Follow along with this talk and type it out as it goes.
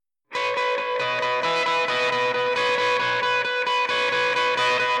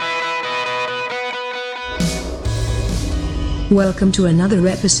Welcome to another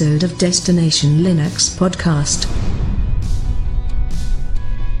episode of Destination Linux Podcast.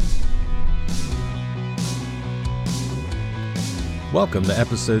 Welcome to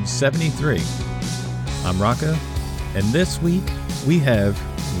episode 73. I'm Rocco, and this week we have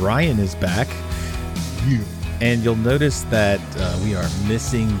Ryan is back. And you'll notice that we are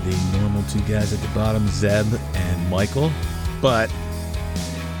missing the normal two guys at the bottom, Zeb and Michael, but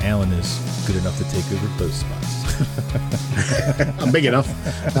Alan is good enough to take over both spots. I'm big enough.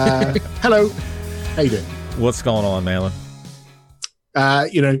 Hello. How you doing? What's going on, Alan?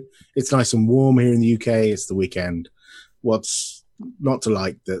 It's nice and warm here in the UK. It's the weekend. What's not to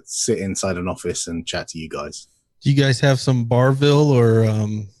like that sit inside an office and chat to you guys? Do you guys have some Barville or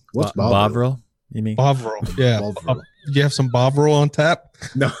What's Bovril? You mean? Bovril? Yeah. Bovril. Do you have some Bovril on tap?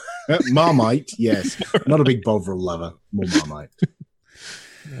 No. Marmite, yes. Not a big Bovril lover. More Marmite.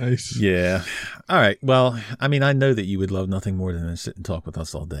 Nice. Yeah. All right. Well, I mean, I know that you would love nothing more than to sit and talk with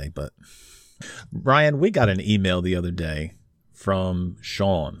us all day, but Ryan, we got an email the other day from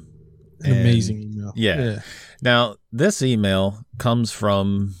Sean. An amazing email. Yeah. Now, this email comes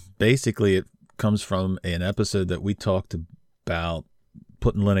from an episode that we talked about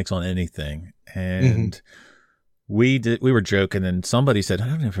putting Linux on anything. And we were joking, and somebody said, I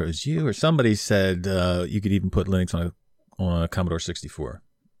don't know if it was you or somebody said you could even put Linux on a Commodore 64.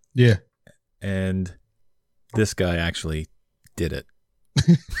 Yeah. And this guy actually did it.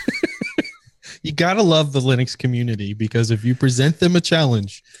 You gotta love the Linux community, because if you present them a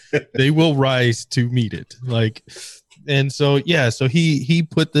challenge, they will rise to meet it. So he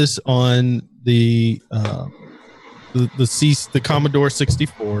put this on the Commodore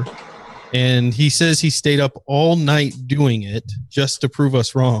 64, and he says he stayed up all night doing it just to prove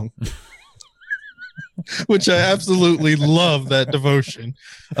us wrong. Which I absolutely love, that devotion,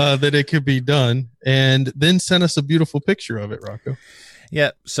 that it could be done, and then sent us a beautiful picture of it, Rocco.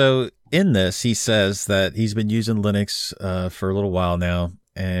 Yeah. So in this, he says that he's been using Linux for a little while now,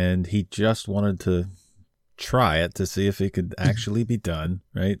 and he just wanted to try it to see if it could actually be done.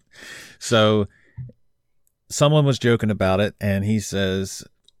 Right. So someone was joking about it, and he says,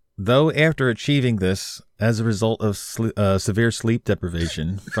 though after achieving this as a result of severe sleep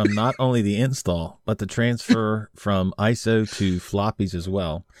deprivation from not only the install, but the transfer from ISO to floppies as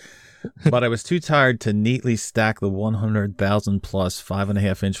well, but I was too tired to neatly stack the 100,000 plus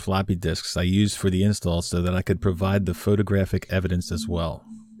 5.5-inch floppy disks I used for the install so that I could provide the photographic evidence as well.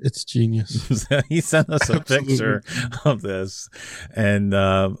 It's genius. He sent us a picture of this, and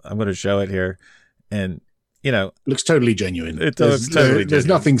I'm going to show it here. And looks totally genuine. It does. Totally there's genuine.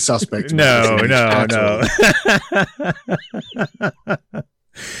 nothing suspect. No.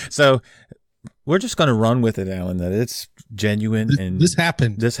 So we're just going to run with it, Alan, that it's genuine. And this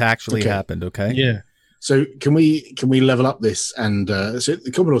happened. This actually happened. Okay. Yeah. So can we level up this? And so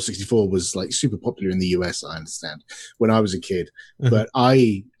the Commodore 64 was like super popular in the US, I understand, when I was a kid. But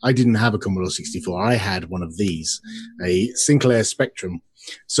I didn't have a Commodore 64. I had one of these, a Sinclair Spectrum.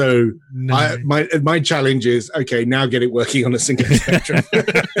 So my challenge is, now get it working on a Sinclair Spectrum,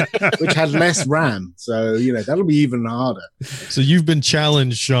 which had less RAM. So, that'll be even harder. So you've been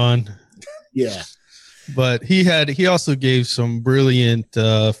challenged, Sean. Yeah. But he also gave some brilliant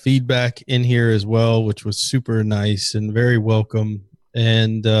feedback in here as well, which was super nice and very welcome.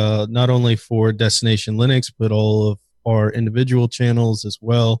 And not only for Destination Linux, but all of our individual channels as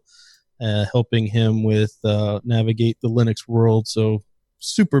well, helping him with navigate the Linux world. So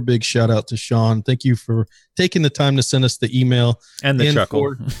super big shout out to Sean. Thank you for taking the time to send us the email. And the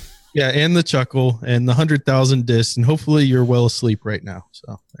chuckle. And the chuckle and the 100,000 discs. And hopefully you're well asleep right now.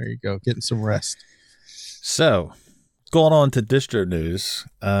 So there you go. Getting some rest. So, going on to distro news,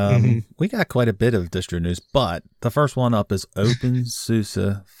 we got quite a bit of distro news, but the first one up is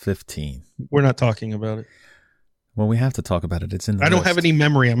OpenSUSE 15. We're not talking about it. Well, we have to talk about it. It's in the list. I don't have any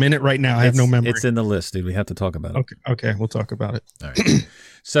memory. I'm in it right now. I have no memory. It's in the list, dude. We have to talk about it. Okay. We'll talk about it. All right.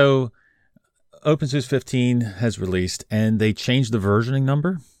 So, OpenSUSE 15 has released, and they changed the versioning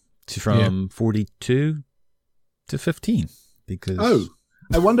number from 42 to 15 because... Oh.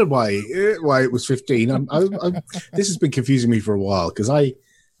 I wondered why it was 15. This has been confusing me for a while, because I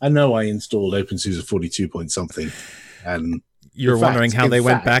know I installed OpenSUSE 42 point something, and you're wondering how they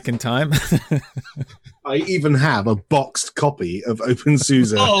went back in time. I even have a boxed copy of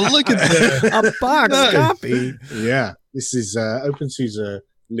OpenSUSE. Oh, look at that! A boxed copy. Yeah, this is OpenSUSE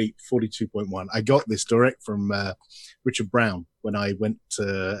Leap 42.1. I got this direct from Richard Brown when I went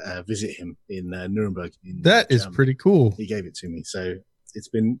to visit him in Nuremberg. That is pretty cool. He gave it to me, so. It's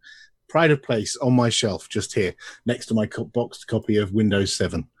been pride of place on my shelf just here next to my boxed copy of Windows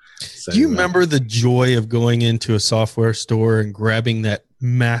 7. So, Do you remember the joy of going into a software store and grabbing that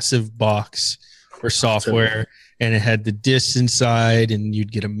massive box for software, and it had the discs inside, and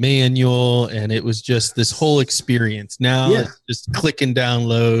you'd get a manual, and it was just this whole experience? Now it's just click and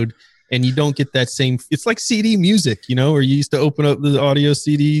download, and you don't get that same. It's like CD music, where you used to open up the audio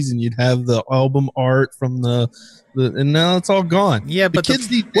CDs and you'd have the album art from the and now it's all gone. Yeah, but the kids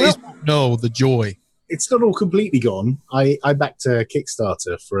these days don't know the joy. It's not all completely gone. I backed a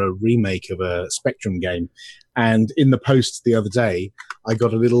Kickstarter for a remake of a Spectrum game. And in the post the other day, I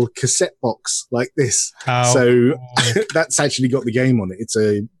got a little cassette box like this. So that's actually got the game on it. It's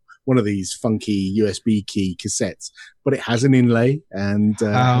one of these funky USB key cassettes, but it has an inlay and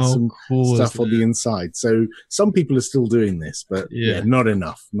has some stuff on the inside. So some people are still doing this, but not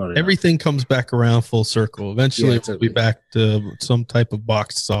enough. Everything comes back around full circle. Eventually we'll be back to some type of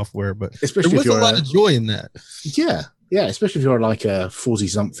boxed software, but especially there was a lot of joy in that. Yeah, especially if you're like a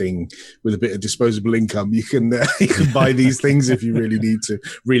 40-something with a bit of disposable income, you can buy these things if you really need to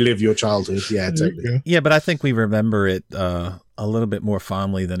relive your childhood. Yeah, totally. Yeah, but I think we remember it a little bit more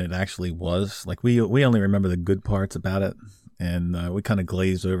fondly than it actually was. Like we only remember the good parts about it, and we kind of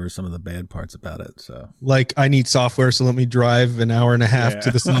glazed over some of the bad parts about it. So, like, I need software, so let me drive an hour and a half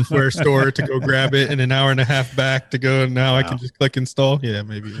to the software store to go grab it, and an hour and a half back to go. And now I can just click install. Yeah,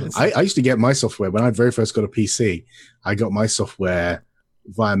 maybe. I used to get my software when I very first got a PC. I got my software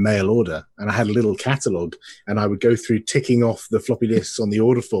via mail order, and I had a little catalog, and I would go through ticking off the floppy disks on the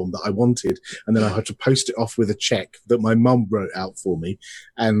order form that I wanted, and then I had to post it off with a check that my mum wrote out for me,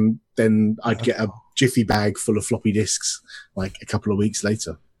 and then I'd get a jiffy bag full of floppy disks like a couple of weeks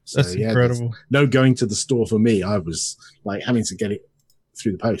later. So, that's incredible. No going to the store for me. I was like having to get it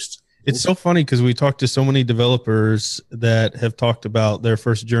through the post. It's so funny because we talked to so many developers that have talked about their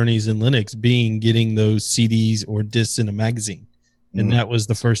first journeys in Linux being getting those CDs or discs in a magazine. And that was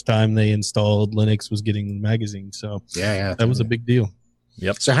the first time they installed Linux, was getting the magazine. So that was a big deal.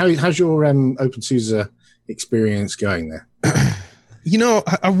 Yep. So how's your OpenSUSE experience going there?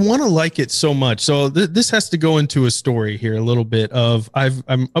 I want to like it so much. So this has to go into a story here a little bit of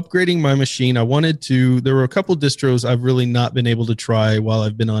I'm upgrading my machine. There were a couple distros I've really not been able to try while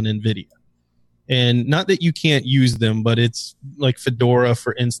I've been on NVIDIA. And not that you can't use them, but it's like Fedora,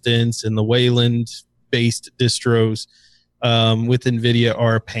 for instance, and the Wayland-based distros with NVIDIA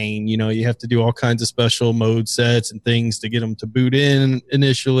are a pain. You have to do all kinds of special mode sets and things to get them to boot in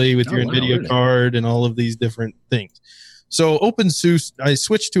initially with your NVIDIA card and all of these different things. So OpenSUSE, I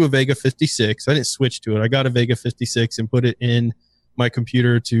switched to a Vega 56. I didn't switch to it. I got a Vega 56 and put it in my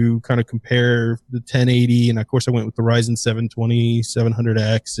computer to kind of compare the 1080. And of course, I went with the Ryzen 720,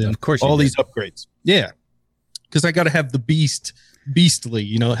 700X, and of course all these upgrades. Yeah. Because I got to have the beastly,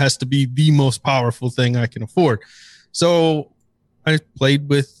 it has to be the most powerful thing I can afford. So I played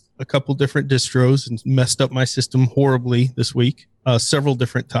with a couple different distros and messed up my system horribly this week, several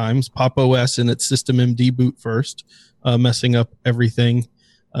different times. Pop! OS and its systemd boot first, messing up everything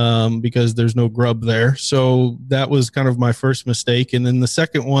because there's no grub there. So that was kind of my first mistake. And then the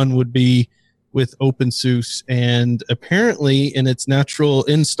second one would be with OpenSUSE, and apparently in its natural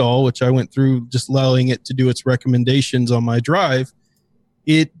install, which I went through just allowing it to do its recommendations on my drive,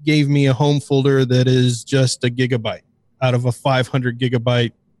 it gave me a home folder that is just a gigabyte out of a 500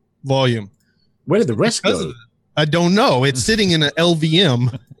 gigabyte volume. Where did the rest go? I don't know. It's sitting in an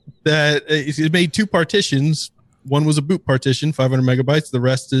LVM that it made two partitions. One was a boot partition, 500 megabytes. The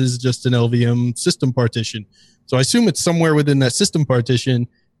rest is just an LVM system partition. So I assume it's somewhere within that system partition,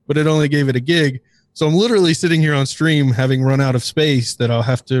 but it only gave it a gig. So I'm literally sitting here on stream having run out of space that I'll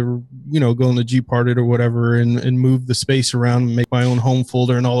have to, go in the Gparted or whatever and move the space around and make my own home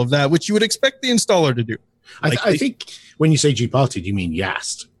folder and all of that, which you would expect the installer to do. I think when you say Gparted, you mean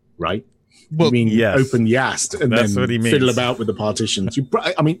YAST, right? Well, you mean yes. open YAST and That's then what he means. fiddle about with the partitions.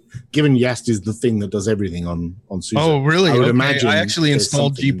 Given YAST is the thing that does everything on SUSE. Oh, really? I would okay. imagine I actually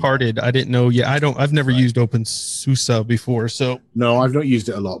installed Gparted. I didn't know. Yeah, I've never used OpenSUSE before. So no, I've not used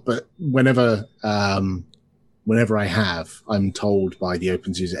it a lot, but whenever I have, I'm told by the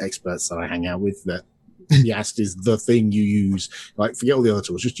OpenSUSE experts that I hang out with that YAST is the thing you use. Like, forget all the other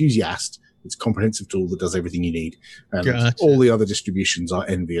tools. Just use YAST. It's a comprehensive tool that does everything you need. And Gotcha. All the other distributions are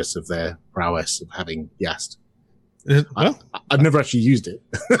envious of their prowess of having YAST. I've never actually used it.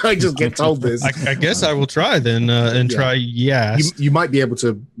 I just get told this. I guess I will try then try YAST. You might be able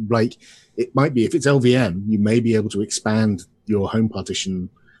to, it might be, if it's LVM, you may be able to expand your home partition.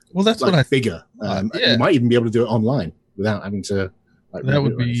 Well, that's what I bigger. You might even be able to do it online without having to. That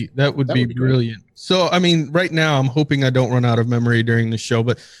would be brilliant. So, right now I'm hoping I don't run out of memory during the show,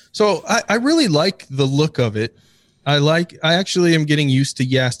 but so I really like the look of it. I actually am getting used to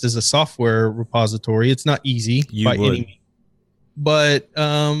Yast as a software repository. It's not easy by any means, but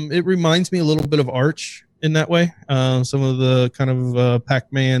it reminds me a little bit of Arch in that way. Some of the kind of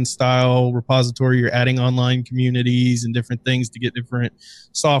Pac-Man style repository, you're adding online communities and different things to get different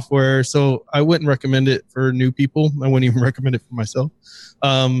software. So I wouldn't recommend it for new people. I wouldn't even recommend it for myself.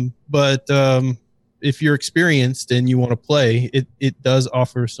 But if you're experienced and you want to play, it does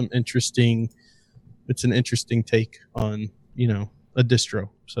offer some interesting. It's an interesting take on, a distro.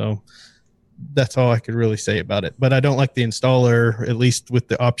 So that's all I could really say about it. But I don't like the installer, at least with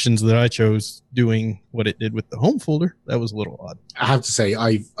the options that I chose, doing what it did with the home folder. That was a little odd. I have to say,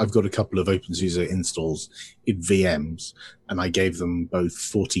 I've got a couple of OpenSUSE installs in VMs, and I gave them both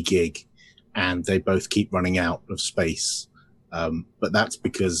 40 gig, and they both keep running out of space. But that's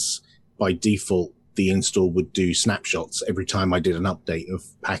because by default, the install would do snapshots every time I did an update of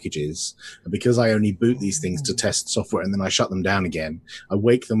packages. And because I only boot these things to test software and then I shut them down again, I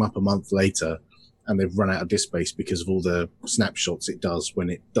wake them up a month later and they've run out of disk space because of all the snapshots it does when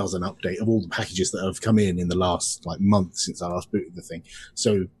it does an update of all the packages that have come in the last month since I last booted the thing.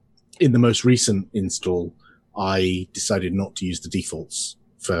 So in the most recent install, I decided not to use the defaults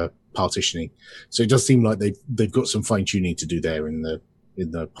for partitioning. So it does seem like they've got some fine tuning to do there in the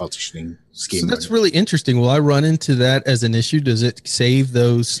partitioning scheme. So that's really interesting. Will I run into that as an issue? Does it save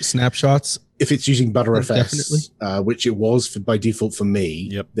those snapshots? If it's using ButterFS, Definitely. Which it was by default for me.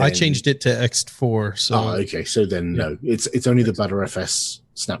 Yep. I changed it to Ext4. So okay. So then no, it's only the ButterFS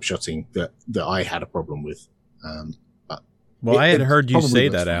snapshotting that I had a problem with. Well, I had heard you say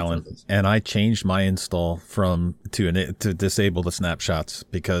that, Alan, and I changed my install to disable the snapshots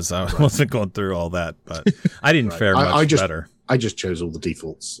because I wasn't going through all that, but I didn't fare much better. I just chose all the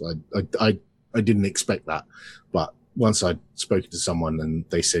defaults. I didn't expect that, but once I'd spoken to someone and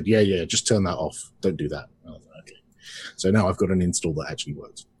they said, yeah, just turn that off. Don't do that. I was like, okay. So now I've got an install that actually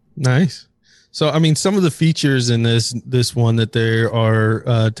works. Nice. So, I mean, some of the features in this one that they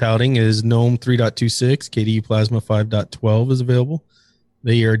are touting is GNOME 3.26, KDE Plasma 5.12 is available.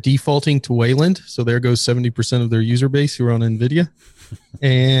 They are defaulting to Wayland, so there goes 70% of their user base who are on NVIDIA.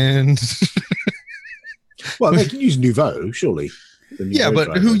 And well, they can use Nouveau, surely. Yeah, but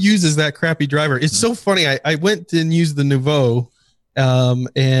driver. Who uses that crappy driver? It's so funny. I went and used the Nouveau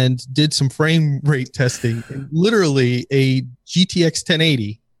and did some frame rate testing. And literally, a GTX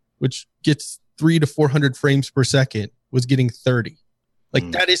 1080, which gets 300 to 400 frames per second, was getting 30.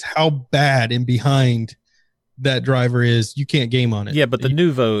 That is how bad and behind that driver is. You can't game on it. Yeah, but the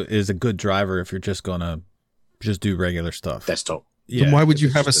Nouveau is a good driver if you're just going to just do regular stuff. Desktop. Yeah. Then why would you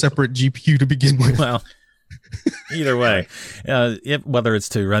have a separate GPU to begin with? Well, either way, whether it's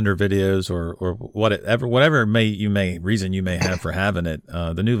to render videos or whatever reason you may have for having it,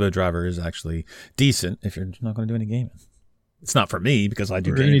 the Nouveau driver is actually decent if you're not going to do any gaming. It's not for me because I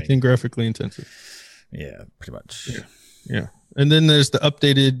do gaming. Anything graphically intensive. Yeah, pretty much. Yeah. And then there's the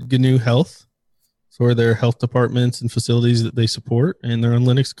updated GNU Health for their health departments and facilities that they support, and they're on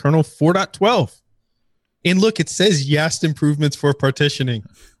Linux kernel 4.12. And look, it says Yast improvements for partitioning.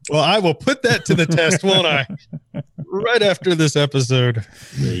 Well, I will put that to the test, won't I? Right after this episode.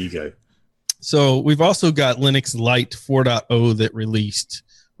 There you go. So we've also got Linux Lite 4.0 that released,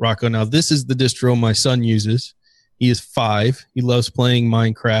 Rocco. Now, this is the distro my son uses. He is 5. He loves playing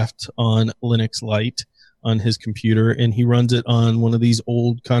Minecraft on Linux Lite on his computer, and he runs it on one of these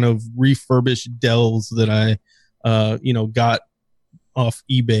old kind of refurbished Dells that I, got off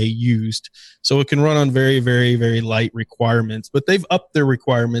eBay used. So it can run on very, very, very light requirements, but they've upped their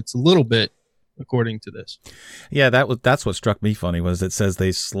requirements a little bit according to this. Yeah, that's what struck me funny was it says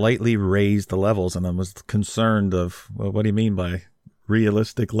they slightly raised the levels, and I was concerned of, well, what do you mean by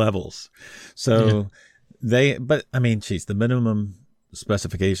realistic levels? So the minimum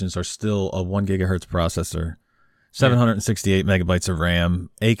specifications are still a 1 gigahertz processor, 768 megabytes of RAM,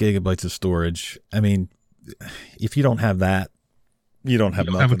 8 gigabytes of storage. I mean, if you don't have that, you don't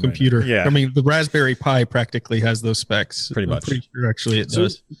have a computer. Right. Yeah. I mean, the Raspberry Pi practically has those specs. Pretty much. I'm pretty sure actually it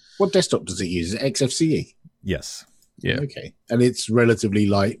does. What desktop does it use? Is it XFCE? Yes. Yeah. Okay. And it's relatively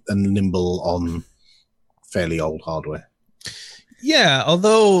light and nimble on fairly old hardware. Yeah.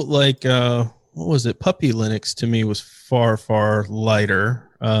 Although, what was it? Puppy Linux to me was far, far lighter.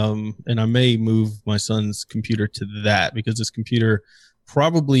 And I may move my son's computer to that because this computer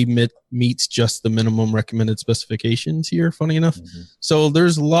probably meets just the minimum recommended specifications here, funny enough. Mm-hmm. So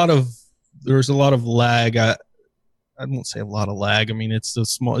there's a lot of lag. I won't say a lot of lag. I mean, it's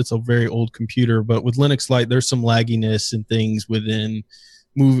a very old computer, but with Linux Lite, there's some lagginess and things within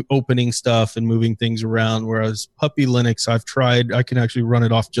opening stuff and moving things around. Whereas Puppy Linux, I've tried, I can actually run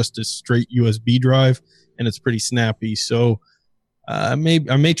it off just a straight USB drive, and it's pretty snappy. So I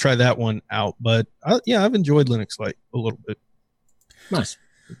may try that one out. But I've enjoyed Linux Lite a little bit. Nice.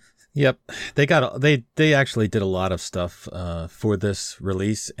 Yep, they actually did a lot of stuff for this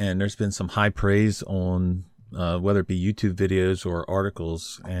release, and there's been some high praise on whether it be YouTube videos or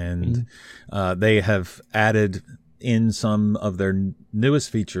articles, and they have added in some of their newest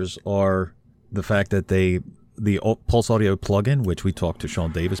features are the fact that the Pulse Audio plugin, which we talked to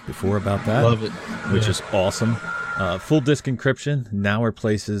Sean Davis before about that, Love it, which is awesome. Full disk encryption now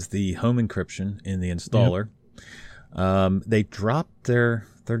replaces the home encryption in the installer. Yep. They dropped their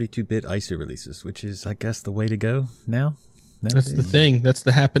 32-bit ISO releases, which is, I guess, the way to go now. That's the thing. That's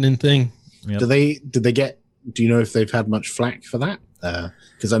the happening thing. Yep. Do you know if they've had much flack for that?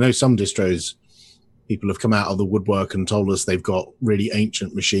 Because I know some distros, people have come out of the woodwork and told us they've got really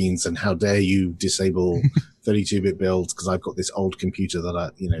ancient machines, and how dare you disable 32-bit builds because I've got this old computer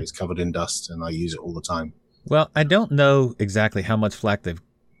that is covered in dust and I use it all the time. Well, I don't know exactly how much flack they've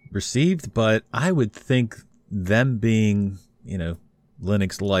received, but I would think them being,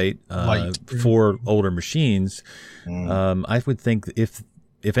 Linux Lite for older machines, I would think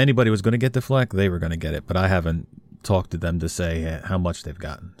if anybody was going to get the flack, they were going to get it. But I haven't talked to them to say how much they've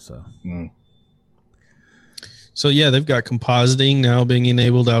gotten. So yeah, they've got compositing now being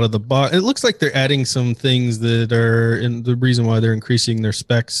enabled out of the box. It looks like they're adding some things that are, and the reason why they're increasing their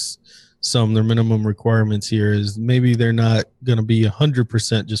specs, their minimum requirements here is maybe they're not going to be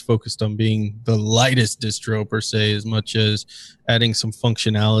 100% just focused on being the lightest distro per se, as much as adding some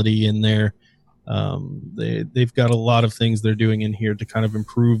functionality in there. They've got a lot of things they're doing in here to kind of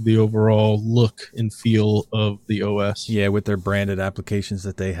improve the overall look and feel of the OS. Yeah, with their branded applications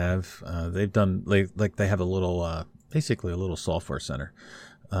that they have, they've done they have a little, basically a little software center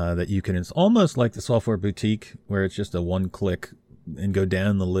that you can. It's almost like the Software Boutique, where it's just a one-click and go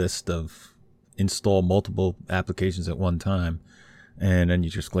down the list of install multiple applications at one time, and then you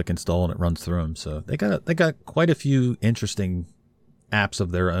just click install and it runs through them. So they got quite a few interesting apps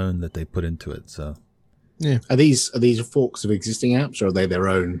of their own that they put into it. So yeah, are these forks of existing apps, or are they their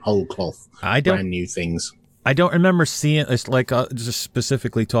own whole cloth brand new things? I don't remember seeing, it's like just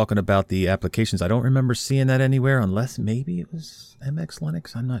specifically talking about the applications. I don't remember seeing that anywhere, unless maybe it was MX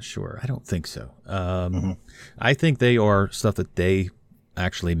Linux. I'm not sure. I don't think so. I think they are stuff that they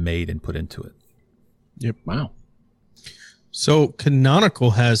actually made and put into it. Yep. Wow. So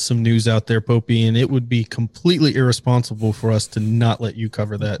Canonical has some news out there, Popey, and it would be completely irresponsible for us to not let you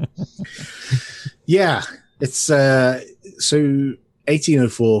cover that. Yeah. It's so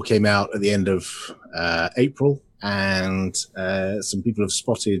 1804 came out at the end of April, and some people have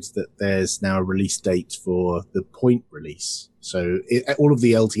spotted that there's now a release date for the point release. So all of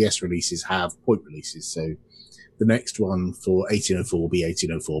the LTS releases have point releases. So the next one for 1804 will be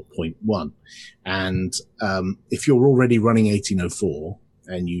 1804.1. And if you're already running 1804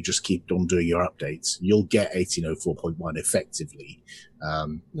 and you just keep on doing your updates, you'll get 1804.1 effectively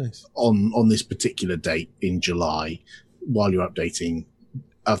nice. on this particular date in July. While you're updating,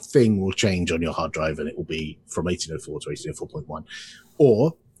 a thing will change on your hard drive and it will be from 1804 to 1804.1.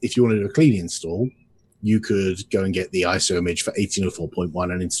 Or if you want to do a clean install, you could go and get the ISO image for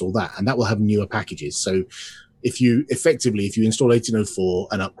 1804.1 and install that. And that will have newer packages. So if you install 1804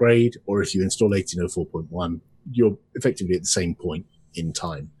 and upgrade, or if you install 1804.1, you're effectively at the same point in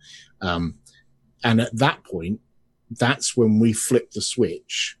time. And at that point, that's when we flip the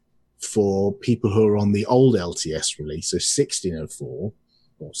switch for people who are on the old LTS release, so 1604 or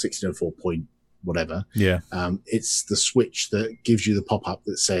 1604 point whatever. Yeah. It's the switch that gives you the pop-up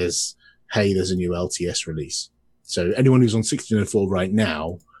that says, hey, there's a new LTS release. So anyone who's on 1604 right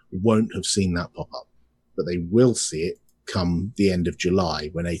now won't have seen that pop-up, but they will see it come the end of July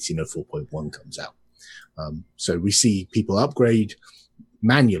when 1804.1 comes out. So we see people upgrade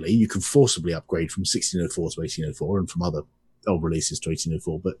manually. You can forcibly upgrade from 1604 to 1804 and from other old releases to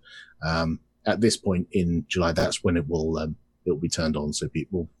 1804. But at this point in July, that's when it will be turned on. So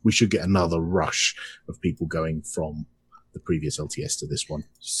we should get another rush of people going from the previous LTS to this one.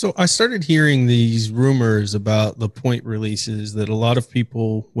 So I started hearing these rumors about the point releases that a lot of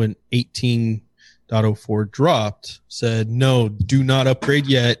people, when 18.04 dropped, said, no, do not upgrade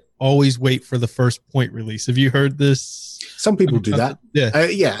yet. Always wait for the first point release. Have you heard this? Some people do that. Yeah.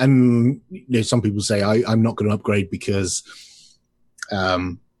 Yeah. And some people say, I'm not going to upgrade because,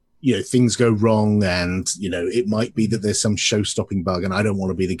 things go wrong and, it might be that there's some show-stopping bug and I don't want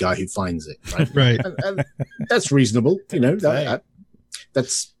to be the guy who finds it. Right. Right. And that's reasonable.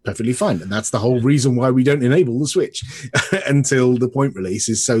 That's perfectly fine. And that's the whole reason why we don't enable the switch until the point release,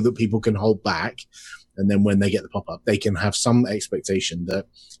 is so that people can hold back. And then when they get the pop-up, they can have some expectation that,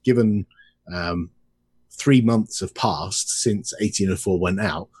 given 3 months have passed since 1804 went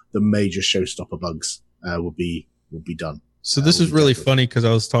out, the major showstopper bugs will be done. So this is really funny, because I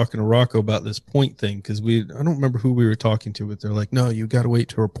was talking to Rocco about this point thing, because I don't remember who we were talking to, but they're like, no, you got to wait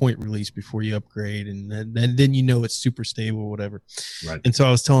till a point release before you upgrade, and then you know it's super stable or whatever. Right. And so I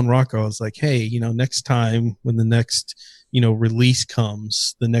was telling Rocco, I was like, hey, next time when the next release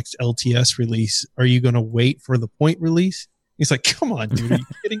comes, the next LTS release, are you going to wait for the point release? He's like, come on, dude, are you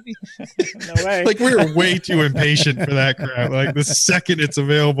kidding me? No way. Like, we're way too impatient for that crap. Like, the second it's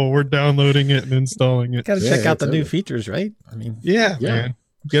available, we're downloading it and installing it. Got to check out the totally. new features, right? I mean, Yeah, man.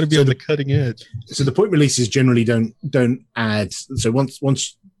 You got to be on the cutting edge. So the point releases generally don't add. So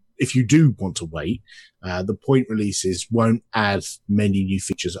once if you do want to wait, the point releases won't add many new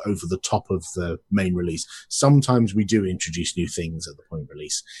features over the top of the main release. Sometimes we do introduce new things at the point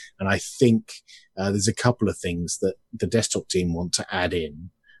release, and I think there's a couple of things that the desktop team want to add in.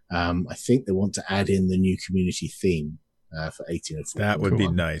 I think they want to add in the new community theme for 1804. that would be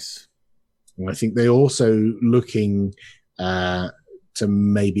nice. And I think they're also looking to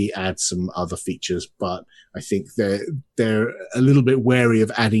maybe add some other features, but I think they're a little bit wary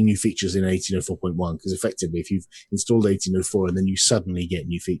of adding new features in 1804.1, because effectively, if you've installed 1804 and then you suddenly get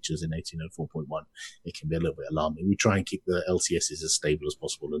new features in 1804.1, it can be a little bit alarming. We try and keep the LTSs as stable as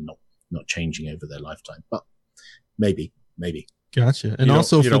possible and not changing over their lifetime, but maybe. Gotcha. And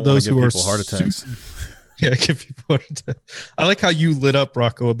also for those who are heart attacks. Yeah, give people heart attack. I like how you lit up,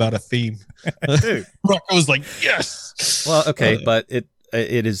 Rocco, about a theme. Dude. Rocco was like, yes. Well, okay, but it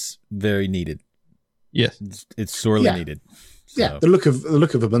is very needed. Yes. It's sorely needed. So. Yeah, the look of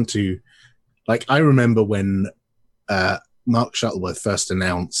Ubuntu. Like, I remember when Mark Shuttleworth first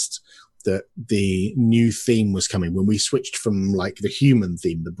announced that the new theme was coming, when we switched from like the human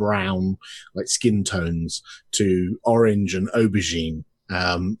theme, the brown like skin tones, to orange and aubergine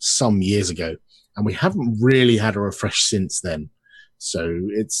some years ago, and we haven't really had a refresh since then. So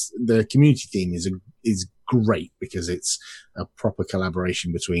it's the community theme is great, because it's a proper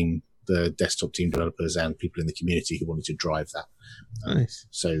collaboration between the desktop team developers and people in the community who wanted to drive that. Nice.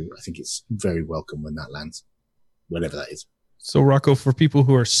 So I think it's very welcome when that lands, whenever that is. So, Rocco, for people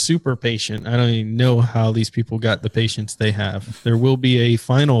who are super patient, I don't even know how these people got the patience they have. There will be a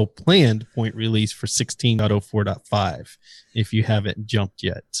final planned point release for 16.04.5 if you haven't jumped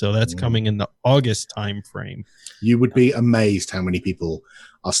yet. So that's coming in the August time frame. You would be amazed how many people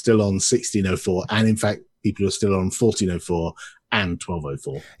are still on 1604, and in fact, people are still on 1404 and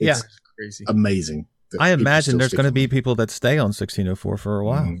 1204. It's crazy. Amazing. I imagine there's going to be people that stay on 1604 for a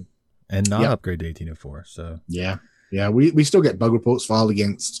while and not upgrade to 1804. So Yeah, we still get bug reports filed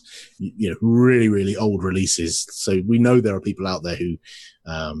against, really, really old releases. So we know there are people out there who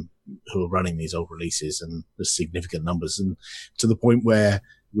are running these old releases, and there's significant numbers, and to the point where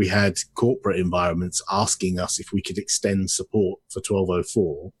we had corporate environments asking us if we could extend support for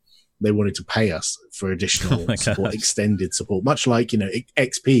 1204. They wanted to pay us for additional support, extended support, much like,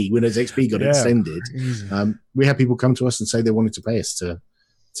 XP, Windows XP got extended. We had people come to us and say they wanted to pay us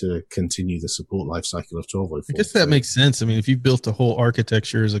to continue the support life cycle of 1204. I guess that makes sense. I mean, if you've built a whole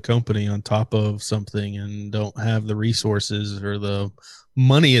architecture as a company on top of something and don't have the resources or the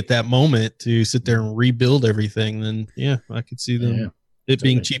money at that moment to sit there and rebuild everything, then I could see them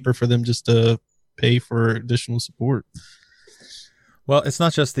being cheaper for them just to pay for additional support. Well, it's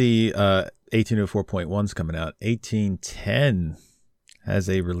not just the 1804.1's coming out. 1810 has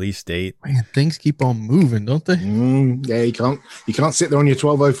a release date. Man, things keep on moving, don't they? Yeah, you can't sit there on your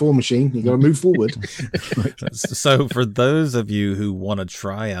 1204 machine. You got to move forward. So for those of you who want to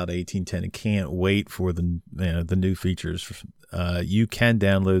try out 1810 and can't wait for the new features, you can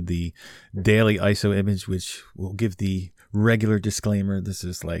download the daily ISO image, which will give the regular disclaimer: this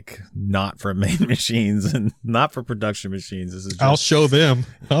is like not for main machines and not for production machines. This is I'll show them.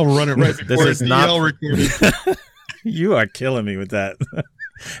 I'll run it right before this is not recorded. You are killing me with that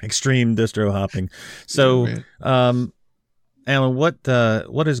extreme distro hopping. So, Alan, what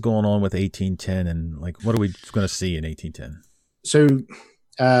is going on with 1810, and like what are we going to see in 1810? So,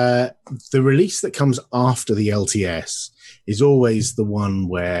 the release that comes after the LTS is always the one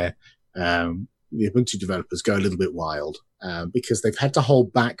where the Ubuntu developers go a little bit wild because they've had to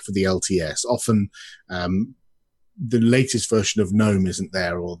hold back for the LTS. Often, the latest version of GNOME isn't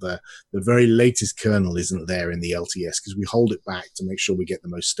there, or the very latest kernel isn't there in the LTS, because we hold it back to make sure we get the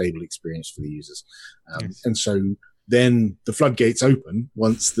most stable experience for the users. And so then the floodgates open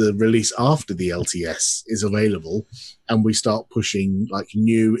once the release after the LTS is available, and we start pushing like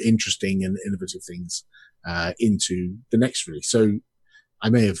new, interesting, and innovative things into the next release. So I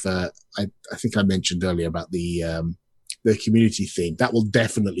may have, I think I mentioned earlier about the community theme. That will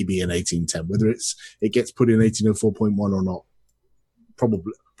definitely be in 1810. Whether it gets put in 1804.1 or not,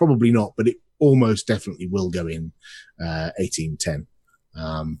 probably not, but it almost definitely will go in 1810.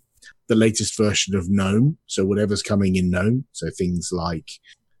 The latest version of GNOME, so whatever's coming in GNOME, so things like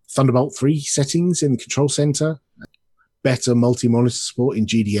Thunderbolt 3 settings in the control center, better multi-monitor support in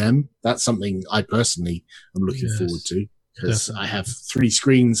GDM. That's something I personally am looking forward to, because I have 3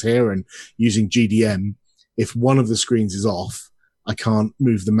 screens here, and using GDM, if one of the screens is off, I can't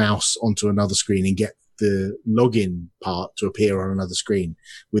move the mouse onto another screen and get the login part to appear on another screen.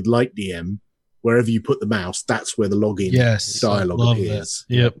 With LightDM, wherever you put the mouse, that's where the login dialogue appears.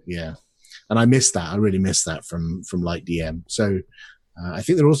 Yep. Yeah. And I miss that. I really miss that from LightDM. So I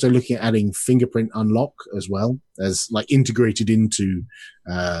think they're also looking at adding fingerprint unlock as well as like integrated into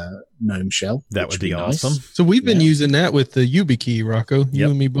GNOME Shell. That would be awesome. Nice. So we've been using that with the YubiKey, Rocco. You Yep.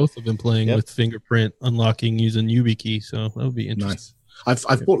 and me both have been playing with fingerprint unlocking using YubiKey. So that would be interesting. Nice.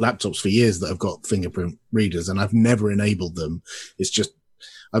 I've bought laptops for years that have got fingerprint readers, and I've never enabled them. It's just,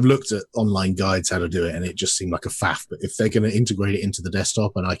 I've looked at online guides how to do it, and it just seemed like a faff. But if they're going to integrate it into the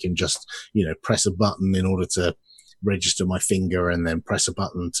desktop, and I can just, press a button in order to register my finger, and then press a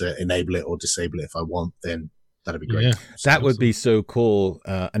button to enable it or disable it if I want, then that'd be great. Yeah. That would be so cool.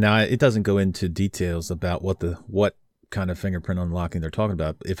 Now it doesn't go into details about what kind of fingerprint unlocking they're talking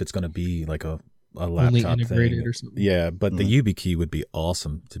about. If it's going to be like a Only laptop integrated thing, or something. yeah. But the YubiKey would be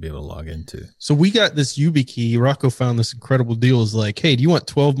awesome to be able to log into. So we got this YubiKey. Rocco found this incredible deal. Is like, hey, do you want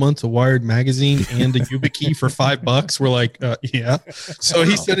 12 months of Wired magazine and a YubiKey for $5? We're like, yeah. So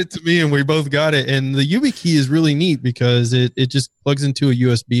he sent it to me, and we both got it. And the YubiKey is really neat because it just plugs into a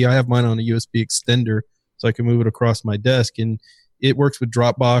USB. I have mine on a USB extender, so I can move it across my desk, and it works with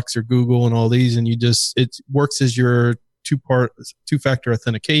Dropbox or Google and all these. And it works as your two-factor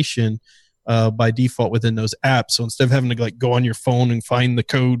authentication. By default within those apps. So instead of having to like go on your phone and find the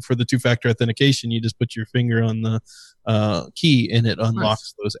code for the two-factor authentication, you just put your finger on the key and it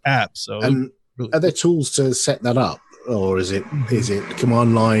unlocks those apps. So are there tools to set that up, or is it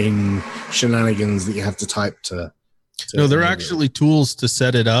command line shenanigans that you have to type to no, there are actually tools to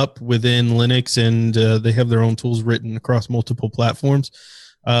set it up within Linux, and they have their own tools written across multiple platforms.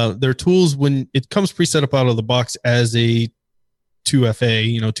 Their tools, when it comes preset up out of the box as a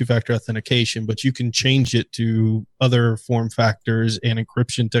 2FA, two-factor authentication, but you can change it to other form factors and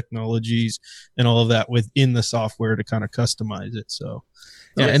encryption technologies and all of that within the software to kind of customize it. So,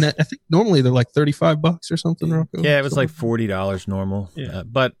 yeah, and I think normally they're like $35 or something. Rocco? Yeah, it was like $40 normal. Yeah.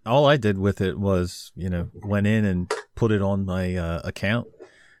 But all I did with it was, went in and put it on my account,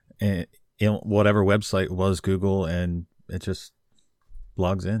 and whatever website was Google, and it just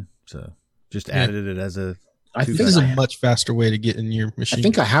logs in. So just added it as a. I think this is a much faster way to get in your machine. I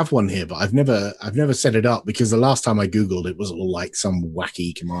think I have one here, but I've never set it up, because the last time I Googled, it was all like some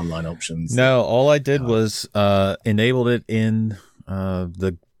wacky command line options. No, all I did was enabled it in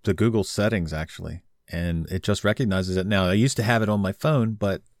the Google settings, actually, and it just recognizes it. Now, I used to have it on my phone,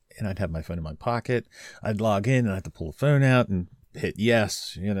 and I'd have my phone in my pocket. I'd log in, and I'd have to pull the phone out and hit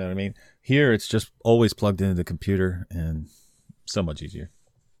yes. You know what I mean? Here, it's just always plugged into the computer, and so much easier.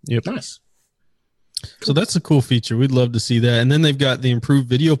 Yep. Nice. So that's a cool feature. We'd love to see that. And then they've got the improved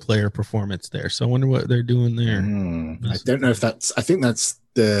video player performance there. So I wonder what they're doing there. I don't know if I think that's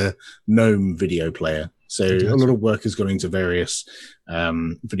the GNOME video player. So a lot of work has gone into various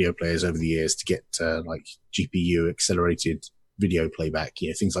video players over the years to get like GPU accelerated video playback.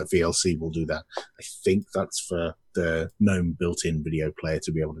 Things like VLC will do that. I think that's for the GNOME built-in video player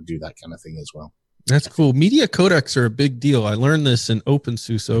to be able to do that kind of thing as well. That's cool. Media codecs are a big deal. I learned this in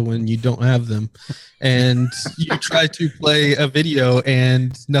OpenSUSE when you don't have them, and you try to play a video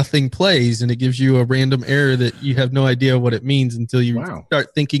and nothing plays, and it gives you a random error that you have no idea what it means until you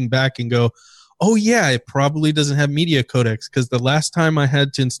start thinking back and go, oh yeah, it probably doesn't have media codecs, because the last time I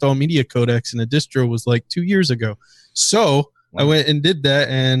had to install media codecs in a distro was like 2 years ago. So I went and did that,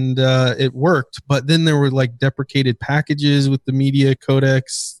 and it worked. But then there were like deprecated packages with the media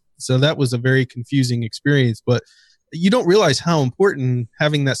codecs. So that was a very confusing experience, but you don't realize how important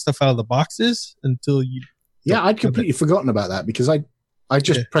having that stuff out of the box is until you. Yeah, I'd completely forgotten about that, because I I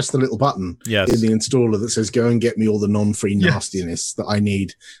just press the little button Yes. in the installer that says, go and get me all the non-free nastiness that I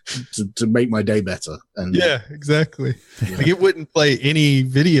need to make my day better. And yeah, exactly. Like it wouldn't play any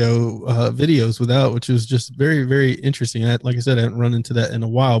videos without, which was just very, very interesting. Like I said, I haven't run into that in a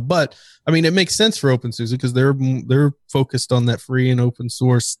while, but I mean, it makes sense for OpenSUSE because they're focused on that free and open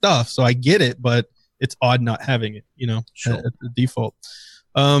source stuff. So I get it, but it's odd not having it, at the default.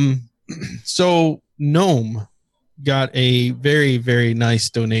 So GNOME got a very, very nice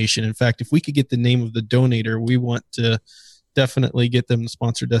donation. In fact, if we could get the name of the donator, we want to definitely get them to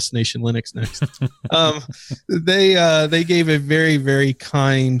sponsor Destination Linux next. They gave a very, very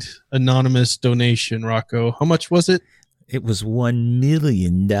kind anonymous donation, Rocco. How much was it? It was $1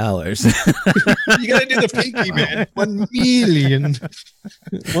 million. You got to do the pinky, man. 1 million.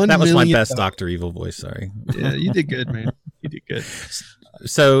 That was my best Dr. Evil voice. Sorry. Yeah, you did good, man. You did good.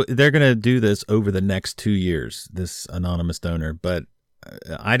 So they're going to do this over the next 2 years, this anonymous donor, but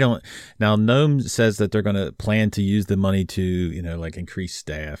I don't. Now, GNOME says that they're going to plan to use the money to, like increase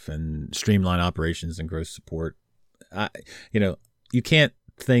staff and streamline operations and grow support. You can't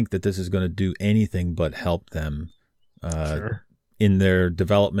think that this is going to do anything but help them in their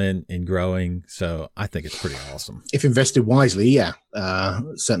development, in growing. So I think it's pretty awesome. If invested wisely,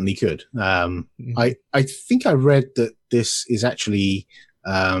 certainly could. I think I read that this is actually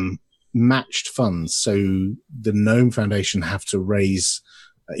matched funds. So the GNOME Foundation have to raise,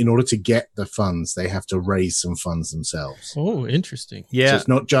 in order to get the funds, they have to raise some funds themselves. Oh, interesting. Yeah. So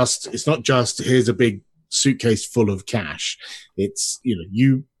it's not just here's a big suitcase full of cash. It's,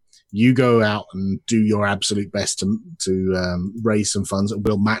 you go out and do your absolute best to raise some funds that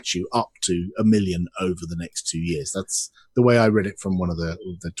will match you up to $1 million over the next 2 years. That's the way I read it from one of the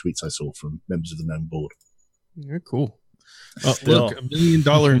tweets I saw from members of the GNOME board. Yeah, cool. Look, $1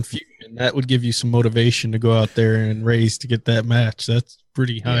 million infusion, that would give you some motivation to go out there and raise to get that match. That's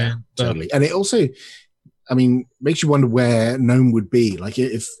pretty high. Yeah, totally. And it also, makes you wonder where GNOME would be. Like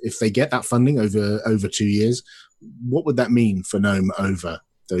if they get that funding over 2 years, what would that mean for GNOME over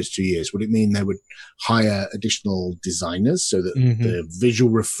those 2 years? Would it mean they would hire additional designers so that the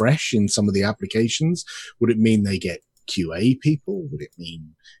visual refresh in some of the applications? Would it mean they get QA people? Would it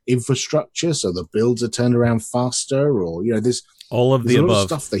mean infrastructure so the builds are turned around faster? Or there's all of the above. A lot of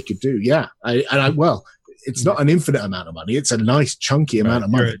stuff they could do. Yeah, well, it's not an infinite amount of money. It's a nice chunky amount of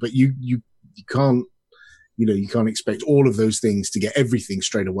money, but you can't. You can't expect all of those things to get everything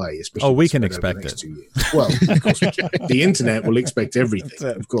straight away. Especially we can expect it. 2 years. Well, of course, the internet will expect everything,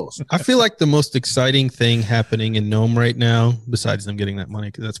 of course. I feel like the most exciting thing happening in GNOME right now, besides them getting that money,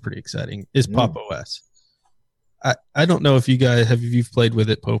 because that's pretty exciting, is Pop! OS. I don't know if you've played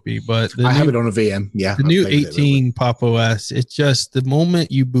with it, Popey, but I have it on a VM. Yeah, the new 18 Pop! OS. It's just the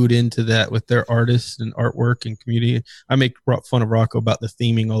moment you boot into that with their artists and artwork and community. I make fun of Rocco about the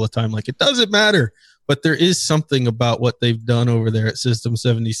theming all the time. Like, it doesn't matter. But there is something about what they've done over there at System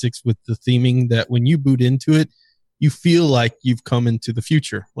 76 with the theming that when you boot into it, you feel like you've come into the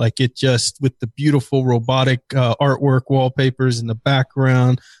future. Like it just, with the beautiful robotic artwork, wallpapers in the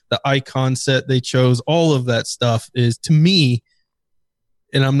background, the icon set they chose, all of that stuff is, to me,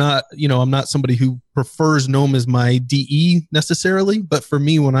 and I'm not somebody who prefers GNOME as my DE necessarily, but for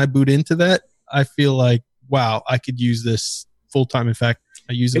me, when I boot into that, I feel like, wow, I could use this full time. In fact,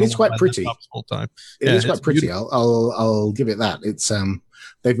 I use it. It's quite pretty full time. It is quite pretty. I'll give it that. It's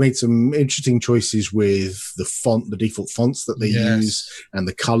they've made some interesting choices with the font, the default fonts that they use, and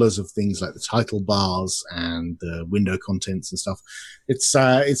the colors of things like the title bars and the window contents and stuff. It's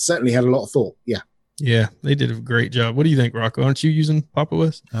certainly had a lot of thought. Yeah. Yeah, they did a great job. What do you think, Rocco? Aren't you using Pop!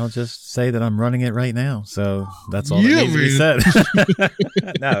 OS? I'll just say that I'm running it right now. So that's all that needs to be said.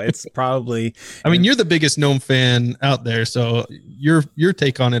 No, it's probably... I mean, you're the biggest GNOME fan out there, so your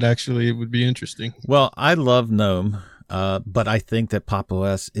take on it actually would be interesting. Well, I love GNOME, but I think that Pop!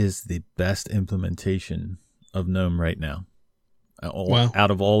 OS is the best implementation of GNOME right now.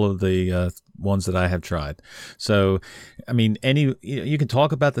 Out of all of the ones that I have tried. So, I mean, you can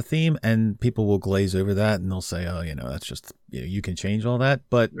talk about the theme and people will glaze over that and they'll say, oh, that's just, you can change all that.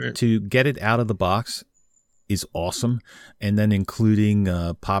 But to get it out of the box is awesome. And then including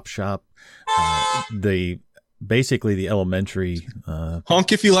PopShop, basically the elementary.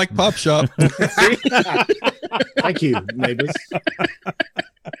 Honk if you like PopShop. Thank you, neighbors.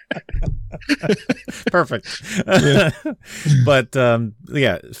 Perfect. But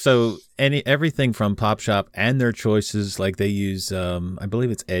so everything from PopShop and their choices, like they use I believe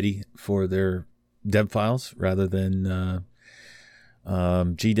it's Eddy for their dev files rather than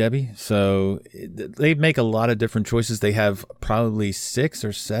GDebi. So they make a lot of different choices. They have probably 6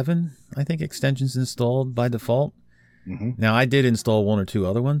 or 7, I think, extensions installed by default. Now, I did install one or two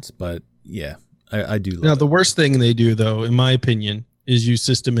other ones, but yeah, I do love Now, it. the worst thing they do, though, in my opinion, is use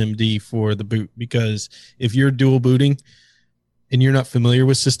systemd for the boot, because if you're dual booting and you're not familiar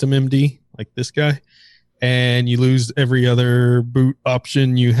with systemd, like this guy, and you lose every other boot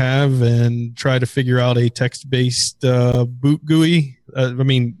option you have and try to figure out a text-based boot GUI. I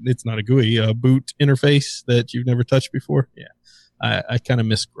mean, it's not a GUI, a boot interface that you've never touched before. Yeah, I kind of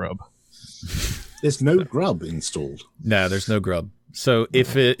miss Grub. There's no Grub installed. No, there's no Grub. So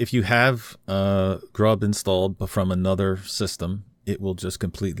if you have Grub installed from another system, it will just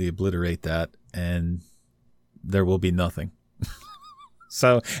completely obliterate that, and there will be nothing.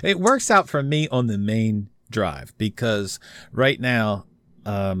 So it works out for me on the main drive, because right now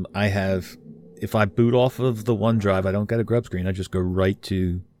I have, if I boot off of the one drive, I don't get a Grub screen. I just go right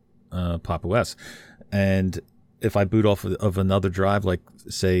to Pop! OS. And if I boot off of another drive, like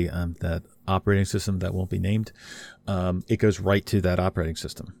say that operating system that won't be named, it goes right to that operating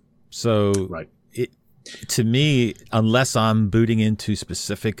system. So Right. To me, unless I'm booting into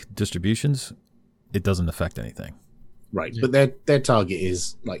specific distributions, it doesn't affect anything. Right. But their target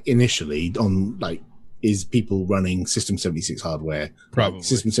is like initially on like is people running System 76 hardware, Probably. like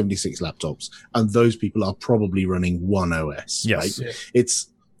System 76 laptops, and those people are probably running one OS. Yes. Right? Yeah.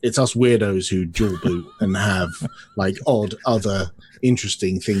 It's us weirdos who dual boot and have like odd other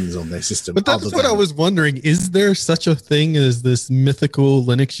interesting things on their system. But that's what I was wondering. Is there such a thing as this mythical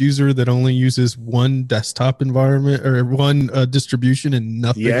Linux user that only uses one desktop environment or one distribution and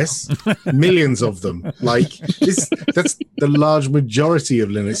nothing Yes, else? millions of them. Like that's the large majority of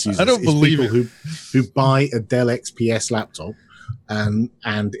Linux users. I don't is believe people it. who buy a Dell XPS laptop and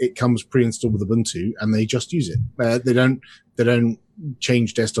it comes pre-installed with Ubuntu and they just use it. They don't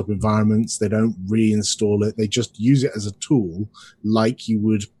change desktop environments. They don't reinstall it. They just use it as a tool, like you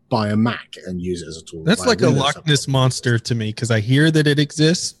would buy a Mac and use it as a tool. That's Buy like a Windows Loch laptop. Ness monster to me, because I hear that it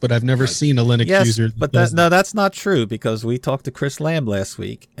exists, but I've never seen a Linux Yes, user. but does no, that's not true, because we talked to Chris Lamb last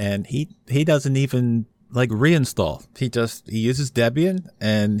week, and he doesn't even like reinstall. He uses Debian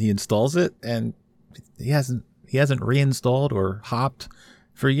and he installs it, and he hasn't reinstalled or hopped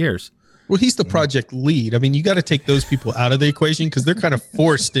for years. Well, he's the project lead. I mean, you got to take those people out of the equation because they're kind of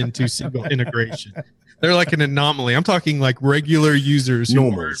forced into single integration. They're like an anomaly. I'm talking like regular users who are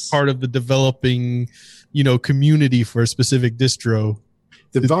Normals. part of the developing, community for a specific distro.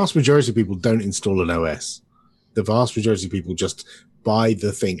 The vast majority of people don't install an OS. The vast majority of people just buy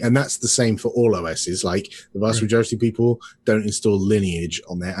the thing. And that's the same for all OSs. Like the vast Right. majority of people don't install Lineage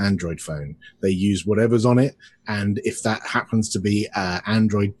on their Android phone. They use whatever's on it. And if that happens to be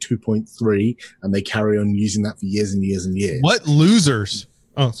Android 2.3 and they carry on using that for years and years and years. What losers?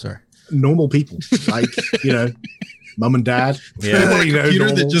 Oh, sorry. Normal people, like, mum and dad. Yeah. A computer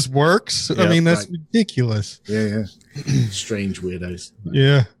that normal. just works. I Yep. mean, that's Right. ridiculous. Yeah. Strange weirdos.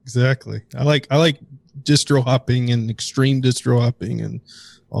 Yeah, exactly. I like distro hopping and extreme distro hopping and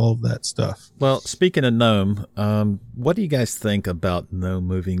all of that stuff. Well, speaking of GNOME, what do you guys think about GNOME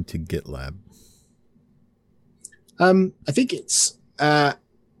moving to GitLab? I think it's I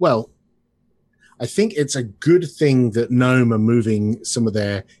think it's a good thing that GNOME are moving some of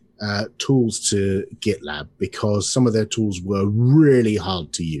their tools to GitLab, because some of their tools were really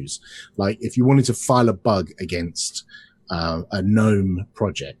hard to use. Like if you wanted to file a bug against a GNOME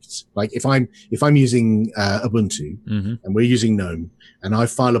project, like if I'm using Ubuntu Mm-hmm. and we're using GNOME and I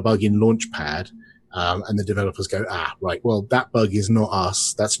file a bug in Launchpad, and the developers go, right, well, that bug is not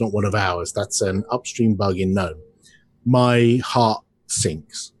us. That's not one of ours. That's an upstream bug in GNOME. My heart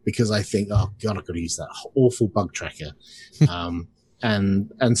sinks because I think, oh God, I've got to use that awful bug tracker.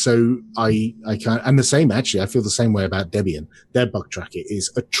 And so I can't, and the same, actually, I feel the same way about Debian. Their bug tracker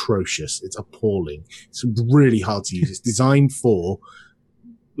is atrocious. It's appalling. It's really hard to use. It's designed for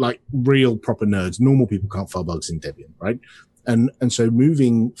like real proper nerds. Normal people can't file bugs in Debian, right? And so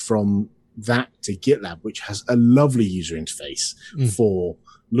moving from that to GitLab, which has a lovely user interface for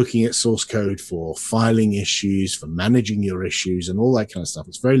looking at source code, for filing issues, for managing your issues and all that kind of stuff.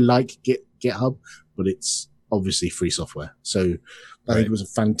 It's very like GitHub, but it's obviously free software. So I think it was a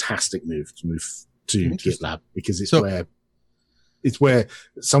fantastic move to move to GitLab, because it's where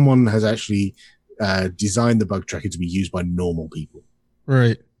someone has actually designed the bug tracker to be used by normal people.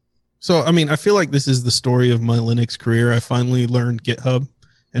 Right. So, I mean, I feel like this is the story of my Linux career. I finally learned GitHub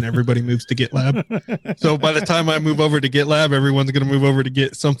and everybody moves to GitLab. So by the time I move over to GitLab, everyone's going to move over to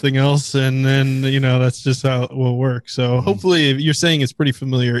get something else. And then, that's just how it will work. So hopefully you're saying it's pretty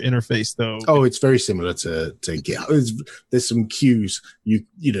familiar interface though. Oh, it's very similar to GitHub. There's some cues,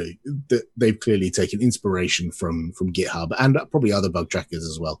 that they've clearly taken inspiration from GitHub and probably other bug trackers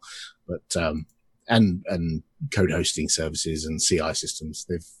as well. But and code hosting services and CI systems.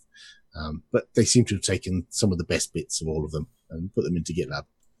 But they seem to have taken some of the best bits of all of them and put them into GitLab.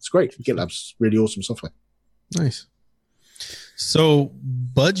 It's great. GitLab's really awesome software. Nice. So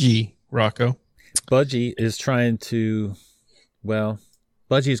Budgie, Rocco. Budgie is trying to, Budgie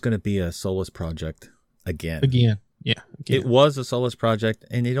is going to be a Solus project again. Yeah. It was a Solus project,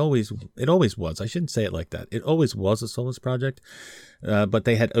 and it always was. I shouldn't say it like that. It always was a Solus project, but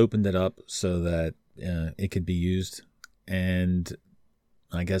they had opened it up so that it could be used, and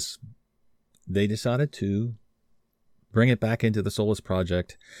I guess they decided to bring it back into the Solus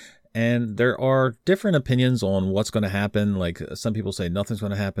project. And there are different opinions on what's going to happen. Like some people say nothing's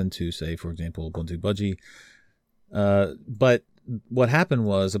going to happen to, say, for example, Ubuntu Budgie. But what happened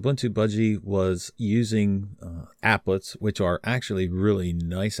was Ubuntu Budgie was using applets, which are actually really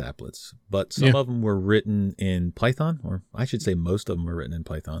nice applets. But some of them were written in Python, or I should say most of them were written in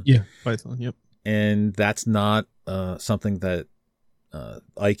Python. Yeah, Python, yep. And that's not something that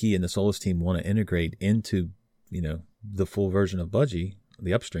Ike and the Solus team want to integrate into, the full version of Budgie,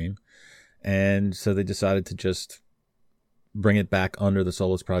 the upstream. And so they decided to just bring it back under the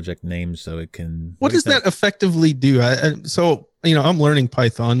Solus project name so it can... What does that effectively do? I'm learning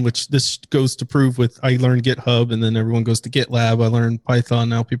Python, which this goes to prove with I learned GitHub and then everyone goes to GitLab. I learned Python.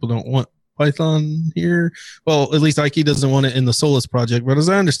 Now people don't want Python here. Well, at least Ike doesn't want it in the Solus project. But as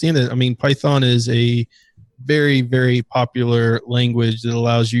I understand it, Python is a very, very popular language that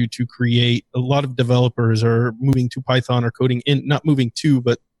allows you to create. A lot of developers are moving to Python or coding in, not moving to,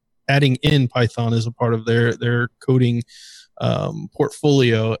 but adding in Python as a part of their coding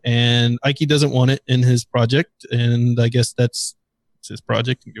portfolio. And Ike doesn't want it in his project. And I guess it's his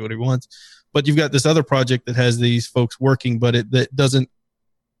project and do what he wants. But you've got this other project that has these folks working, but that doesn't,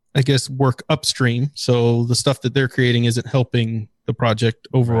 I guess, work upstream. So the stuff that they're creating isn't helping the project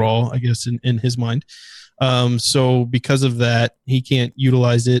overall, I guess, in his mind. So because of that, he can't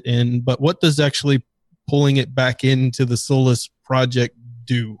utilize it. But what does actually pulling it back into the Solus project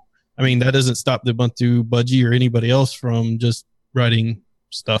do? That doesn't stop the Ubuntu Budgie or anybody else from just writing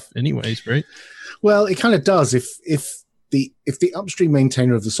stuff anyways, right? Well, it kind of does. If the upstream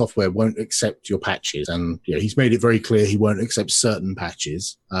maintainer of the software won't accept your patches, and he's made it very clear he won't accept certain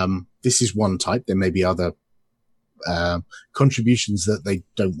patches. This is one type. There may be other contributions that they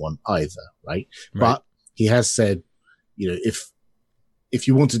don't want either, right? But he has said, if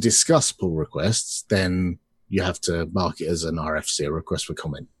you want to discuss pull requests, then you have to mark it as an RFC, a request for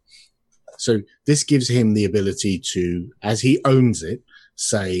comment. So this gives him the ability to, as he owns it,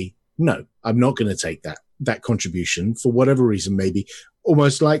 say, no, I'm not going to take that contribution for whatever reason, maybe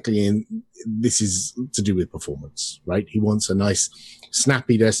almost likely. And this is to do with performance, right? He wants a nice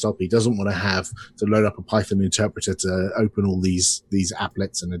snappy desktop. He doesn't want to have to load up a Python interpreter to open all these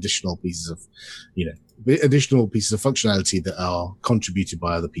applets and additional pieces of functionality that are contributed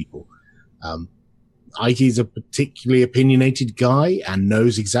by other people. Ike is a particularly opinionated guy and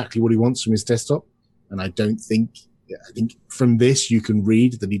knows exactly what he wants from his desktop. And I think from this, you can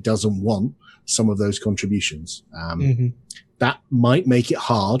read that he doesn't want some of those contributions. That might make it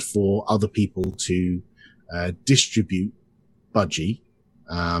hard for other people to distribute Budgie,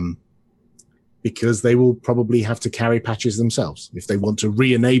 because they will probably have to carry patches themselves if they want to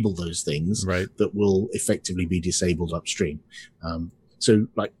re-enable those things that will effectively be disabled upstream. So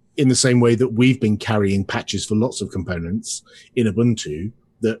like, in the same way that we've been carrying patches for lots of components in Ubuntu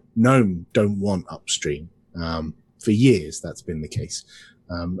that GNOME don't want upstream. For years, that's been the case.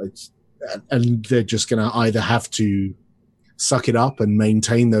 And they're just going to either have to suck it up and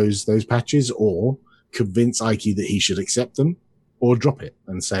maintain those patches, or convince Ike that he should accept them, or drop it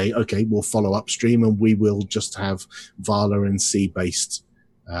and say, okay, we'll follow upstream and we will just have Vala and C-based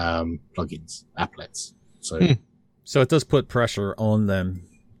plugins, applets. So it does put pressure on them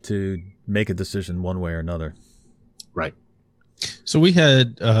to make a decision one way or another. Right. So we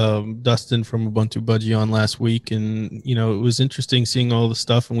had Dustin from Ubuntu Budgie on last week, and it was interesting seeing all the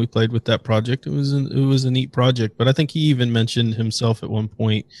stuff, and we played with that project. It was a neat project, but I think he even mentioned himself at one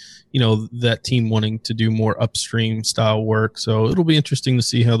point, that team wanting to do more upstream style work. So it'll be interesting to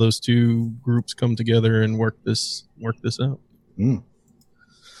see how those two groups come together and work this out.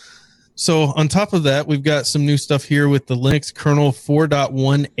 So on top of that, we've got some new stuff here with the Linux kernel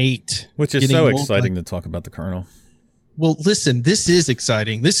 4.18. Which is so exciting to talk about the kernel. Well, listen, this is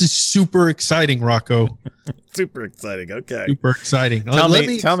exciting. This is super exciting, Rocco. Super exciting. Okay. Super exciting.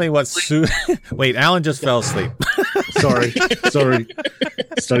 Tell me what's... Wait, Alan just fell asleep. Sorry.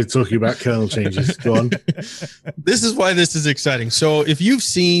 Started talking about kernel changes. Go on. This is why this is exciting. So if you've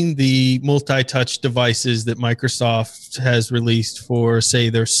seen the multi-touch devices that Microsoft has released for, say,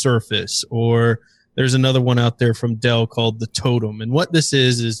 their Surface or There's another one out there from Dell called the Totem. And what this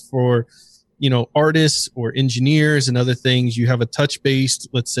is for, artists or engineers and other things. You have a touch-based,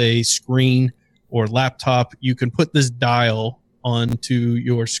 let's say, screen or laptop. You can put this dial onto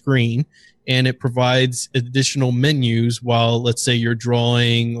your screen, and it provides additional menus while, let's say, you're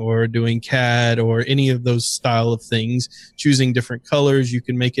drawing or doing CAD or any of those style of things, choosing different colors. You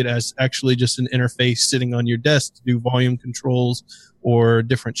can make it as actually just an interface sitting on your desk to do volume controls or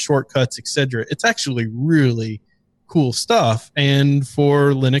different shortcuts, etc. It's actually really cool stuff. And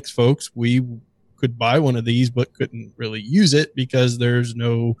for Linux folks, we could buy one of these but couldn't really use it because there's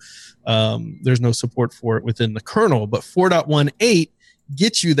no support for it within the kernel. But 4.18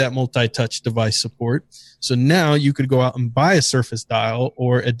 gets you that multi-touch device support. So now you could go out and buy a Surface Dial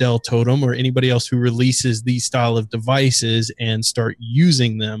or a Dell Totem or anybody else who releases these style of devices and start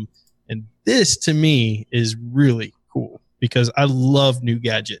using them. And this to me is really cool because I love new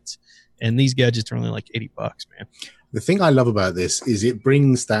gadgets, and these gadgets are only like $80, man. The thing I love about this is it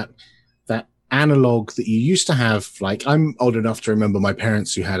brings that analog that you used to have. Like, I'm old enough to remember my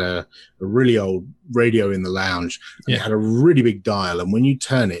parents who had a really old radio in the lounge. And It had a really big dial, and when you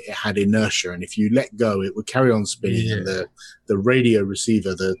turn it, it had inertia, and if you let go, it would carry on spinning. And the radio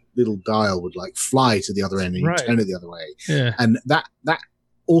receiver, the little dial, would like fly to the other end, and you turn it the other way. And that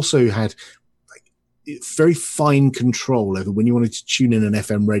also had very fine control over when you wanted to tune in an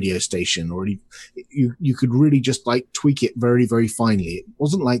FM radio station, or you could really just like tweak it very, very finely. It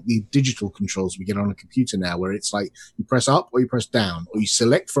wasn't like the digital controls we get on a computer now, where it's like you press up or you press down or you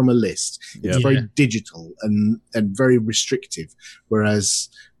select from a list. It's very digital and very restrictive. Whereas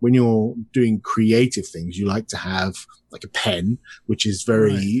when you're doing creative things, you like to have like a pen, which is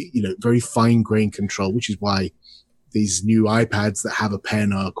very, very fine grained control, which is why these new iPads that have a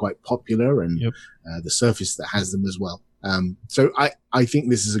pen are quite popular, and the Surface that has them as well. So I think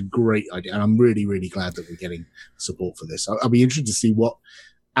this is a great idea, and I'm really, really glad that we're getting support for this. I'll be interested to see what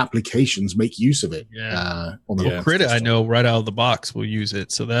applications make use of it. Critta, I know right out of the box will use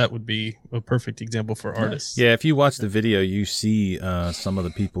it, so that would be a perfect example for artists. Yeah, if you watch the video, you see some of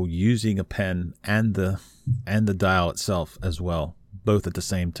the people using a pen and the dial itself as well, both at the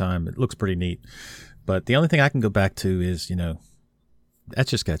same time. It looks pretty neat. But the only thing I can go back to is,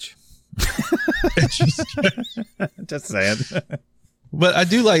 Etch-a-Sketch. Just saying. But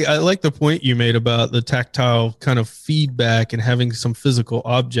I like the point you made about the tactile kind of feedback and having some physical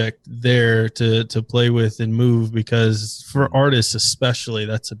object there to play with and move, because for artists especially,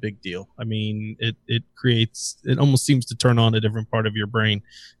 that's a big deal. I mean, it almost seems to turn on a different part of your brain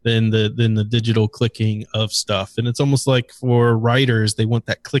than the digital clicking of stuff. And it's almost like for writers, they want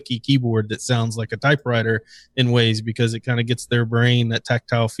that clicky keyboard that sounds like a typewriter in ways, because it kind of gets their brain, that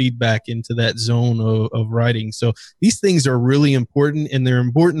tactile feedback, into that zone of writing. So these things are really important, and they're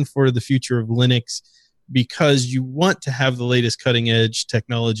important for the future of Linux, because you want to have the latest cutting edge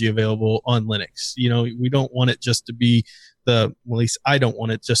technology available on Linux. We don't want it just to be at least I don't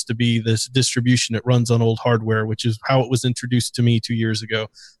want it just to be this distribution that runs on old hardware, which is how it was introduced to me 2 years ago.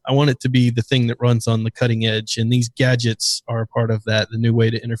 I want it to be the thing that runs on the cutting edge, and these gadgets are a part of that. The new way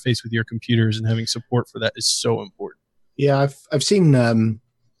to interface with your computers and having support for that is so important. Yeah, I've seen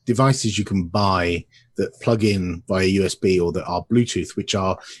devices you can buy that plug in via USB or that are Bluetooth, which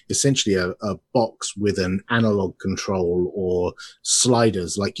are essentially a box with an analog control or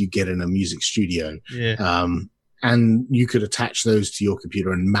sliders like you get in a music studio. And you could attach those to your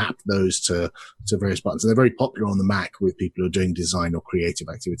computer and map those to various buttons. And they're very popular on the Mac with people who are doing design or creative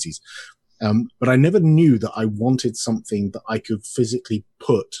activities. But I never knew that I wanted something that I could physically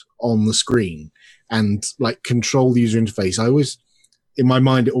put on the screen and like control the user interface. In my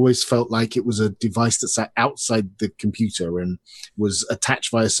mind, it always felt like it was a device that sat outside the computer and was attached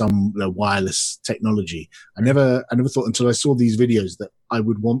via some wireless technology. I never thought until I saw these videos that I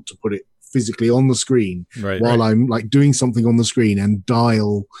would want to put it physically on the screen while I'm like doing something on the screen and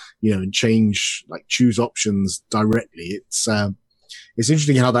dial, and choose options directly. It's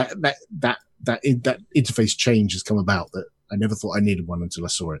interesting how that interface change has come about, that I never thought I needed one until I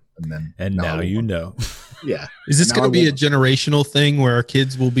saw it. And now you know. Yeah. Is this going to be a generational thing where our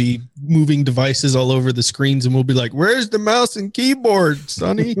kids will be moving devices all over the screens and we'll be like, where's the mouse and keyboard,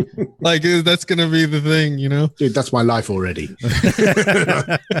 Sonny? Like, that's going to be the thing, Dude, that's my life already.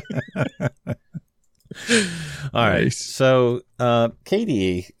 All right. So,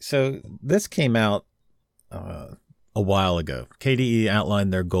 KDE. So this came out a while ago. KDE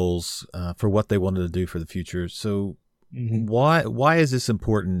outlined their goals for what they wanted to do for the future. So why is this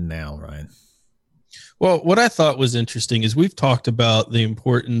important now, Ryan? Well, what I thought was interesting is we've talked about the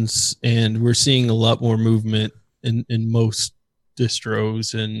importance, and we're seeing a lot more movement in most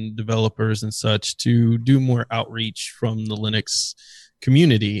distros and developers and such to do more outreach from the Linux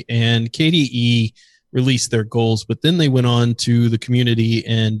community. And KDE released their goals, but then they went on to the community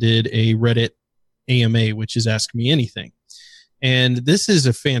and did a Reddit AMA, which is Ask Me Anything. And this is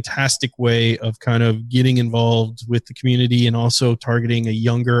a fantastic way of kind of getting involved with the community and also targeting a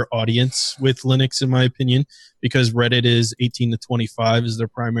younger audience with Linux, in my opinion, because Reddit is 18 to 25 is their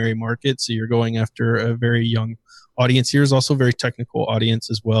primary market. So you're going after a very young audience. Here's also a very technical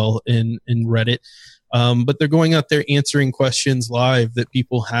audience as well in Reddit. But they're going out there answering questions live that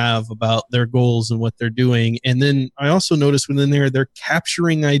people have about their goals and what they're doing. And then I also noticed within there, they're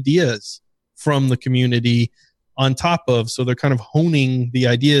capturing ideas from the community on top of, so they're kind of honing the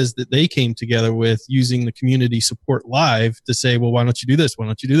ideas that they came together with using the community support live to say, well, why don't you do this? Why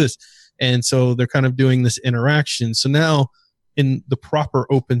don't you do this? And so they're kind of doing this interaction. So now in the proper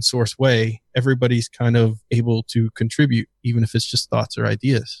open source way, everybody's kind of able to contribute, even if it's just thoughts or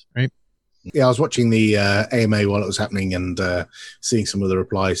ideas, right? Yeah, I was watching the AMA while it was happening and seeing some of the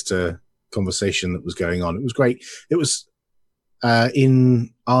replies to conversation that was going on. It was great. It was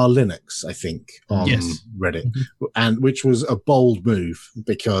in our Linux, I think, on Reddit, and which was a bold move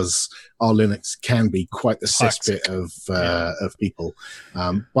because our Linux can be quite the cesspit of people.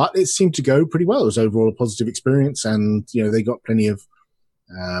 But it seemed to go pretty well. It was overall a positive experience, and they got plenty of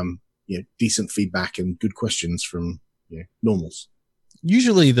decent feedback and good questions from normals.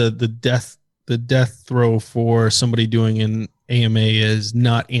 Usually, the death throw for somebody doing an AMA is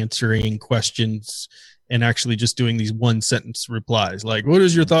not answering questions and actually just doing these one sentence replies like, what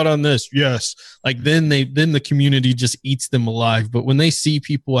is your thought on this? Yes. Like then the community just eats them alive. But when they see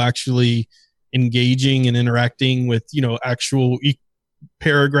people actually engaging and interacting with, actual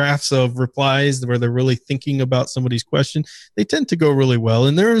paragraphs of replies where they're really thinking about somebody's question, they tend to go really well.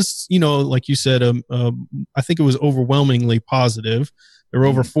 And there's, like you said, I think it was overwhelmingly positive. There were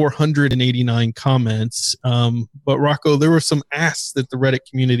over 489 comments. But Rocco, there were some asks that the Reddit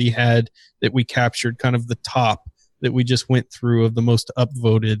community had that we captured, kind of the top that we just went through of the most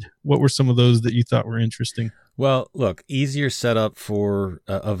upvoted. What were some of those that you thought were interesting? Well, look, easier setup for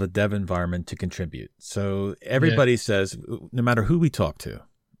of a dev environment to contribute. So everybody says, no matter who we talk to,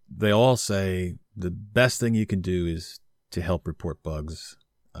 they all say the best thing you can do is to help report bugs.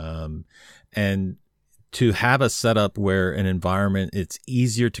 And to have a setup where an environment it's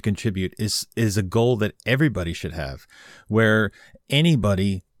easier to contribute is a goal that everybody should have, where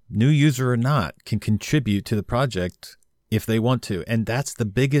anybody, new user or not, can contribute to the project if they want to. And that's the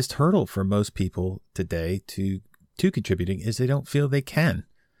biggest hurdle for most people today to contributing is they don't feel they can.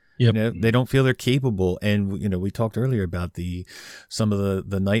 Yep. They don't feel they're capable. And, we talked earlier about some of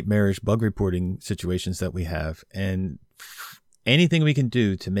the nightmarish bug reporting situations that we have. And anything we can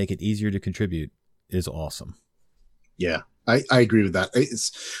do to make it easier to contribute is awesome. Yeah, I agree with that.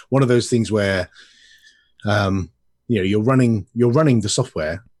 It's one of those things where, you're running the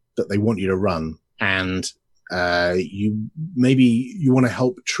software that they want you to run, and you want to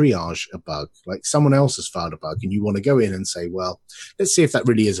help triage a bug. Like someone else has filed a bug, and you want to go in and say, well, let's see if that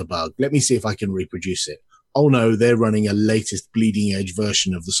really is a bug. Let me see if I can reproduce it. Oh no, they're running a latest bleeding edge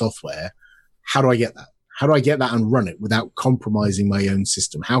version of the software. How do I get that? How do I get that and run it without compromising my own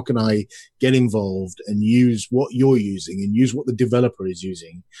system? How can I get involved and use what you're using and use what the developer is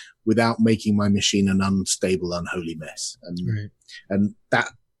using without making my machine an unstable, unholy mess? And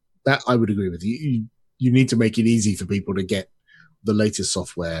that I would agree with you. You need to make it easy for people to get the latest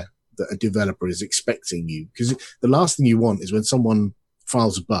software that a developer is expecting you. Because the last thing you want is when someone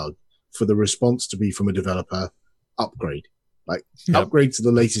files a bug for the response to be from a developer, upgrade. Upgrade to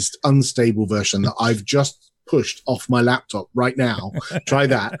the latest unstable version that I've just pushed off my laptop right now. Try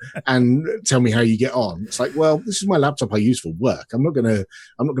that and tell me how you get on. It's like, well, this is my laptop I use for work. I'm not gonna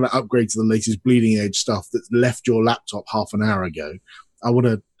upgrade to the latest bleeding edge stuff that's left your laptop half an hour ago. I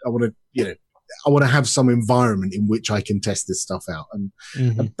wanna have some environment in which I can test this stuff out, and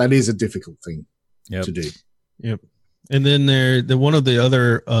that is a difficult thing to do. Yep. And then one of the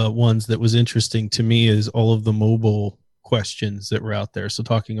other ones that was interesting to me is all of the mobile questions that were out there. So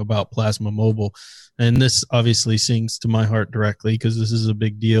talking about Plasma Mobile, and this obviously sings to my heart directly because this is a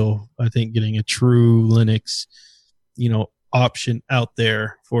big deal. I think getting a true Linux, option out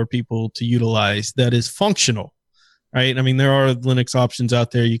there for people to utilize that is functional, right? I mean, there are Linux options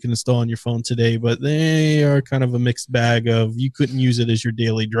out there you can install on your phone today, but they are kind of a mixed bag of you couldn't use it as your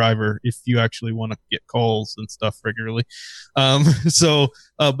daily driver if you actually want to get calls and stuff regularly.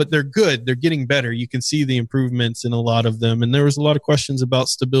 But they're good. They're getting better. You can see the improvements in a lot of them. And there was a lot of questions about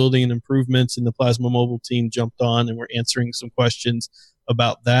stability and improvements, and the Plasma Mobile team jumped on and were answering some questions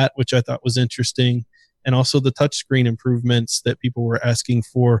about that, which I thought was interesting. and also the touchscreen improvements that people were asking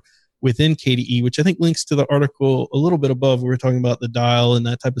for within KDE, which I think links to the article a little bit above. We were talking about the dial and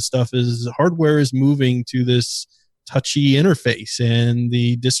that type of stuff. Is hardware is moving to this touchy interface, and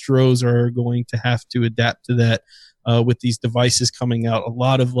the distros are going to have to adapt to that with these devices coming out. A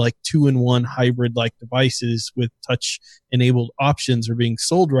lot of like 2-in-1 hybrid like devices with touch enabled options are being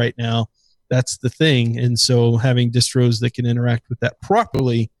sold right now. That's the thing. And so having distros that can interact with that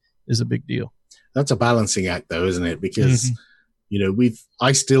properly is a big deal. That's a balancing act though, isn't it? Because you know,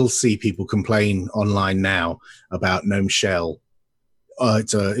 I still see people complain online now about GNOME Shell.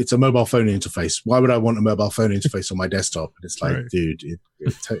 It's a mobile phone interface. Why would I want a mobile phone interface on my desktop? And it's like, right. Dude,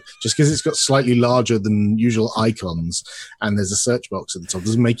 just because it's got slightly larger than usual icons and there's a search box at the top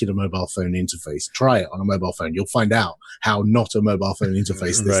doesn't make it a mobile phone interface. Try it on a mobile phone. You'll find out how not a mobile phone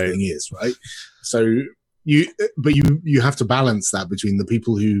interface this thing is, right? So you have to balance that between the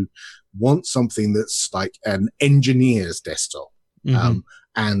people who want something that's like an engineer's desktop.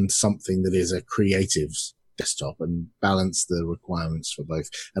 And something that is a creative's desktop, and balance the requirements for both.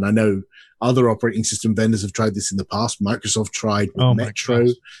 And I know other operating system vendors have tried this in the past. Microsoft tried with Metro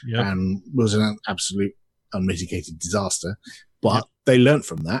and was an absolute unmitigated disaster, but they learned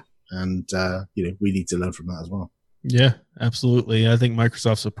from that. And, we need to learn from that as well. Yeah, absolutely. I think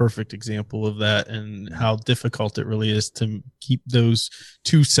Microsoft's a perfect example of that and how difficult it really is to keep those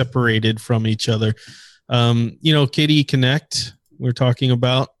two separated from each other. KDE Connect, we're talking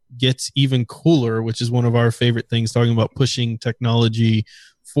about, gets even cooler, which is one of our favorite things, talking about pushing technology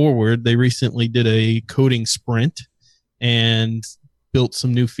forward. They recently did a coding sprint and built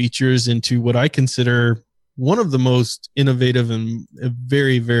some new features into what I consider one of the most innovative and a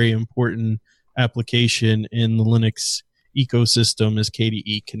very, very important application in the Linux ecosystem is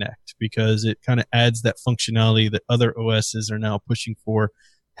KDE Connect, because it kind of adds that functionality that other OSs are now pushing for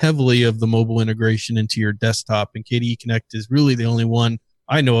heavily, of the mobile integration into your desktop. And KDE Connect is really the only one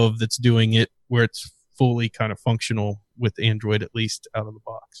I know of that's doing it where it's fully kind of functional with Android, at least out of the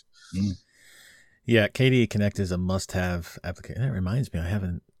box. Yeah, KDE Connect is a must-have application. That reminds me, I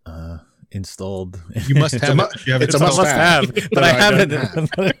haven't installed. You must have it. It's a must-have, but I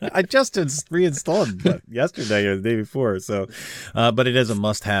haven't. I just reinstalled it yesterday or the day before. So, but it is a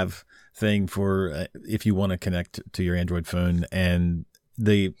must-have thing for if you want to connect to your Android phone. And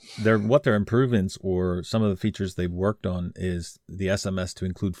their improvements, or some of the features they've worked on, is the SMS to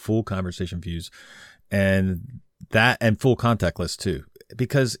include full conversation views and full contact list too.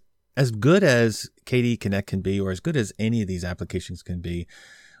 Because as good as KDE Connect can be, or as good as any of these applications can be,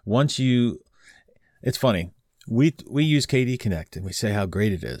 it's funny. We use KDE Connect and we say how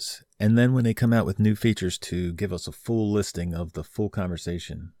great it is. And then when they come out with new features to give us a full listing of the full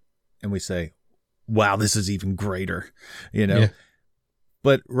conversation, and we say, wow, this is even greater, Yeah.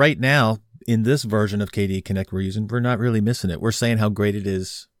 But right now, in this version of KDE Connect we're not really missing it. We're saying how great it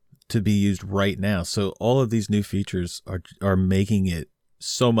is to be used right now. So all of these new features are making it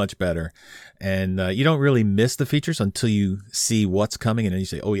so much better. And you don't really miss the features until you see what's coming, and then you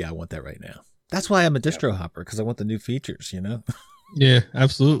say, oh, yeah, I want that right now. That's why I'm a distro hopper, because I want the new features, Yeah,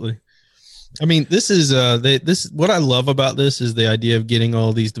 absolutely. I mean, this is what I love about this is the idea of getting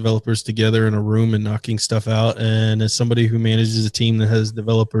all these developers together in a room and knocking stuff out. And as somebody who manages a team that has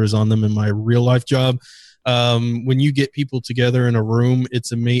developers on them in my real life job, when you get people together in a room,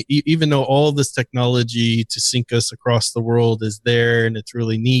 it's amazing. Even though all this technology to sync us across the world is there and it's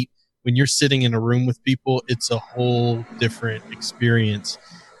really neat, when you're sitting in a room with people, it's a whole different experience.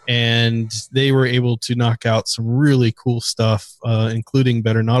 And they were able to knock out some really cool stuff, including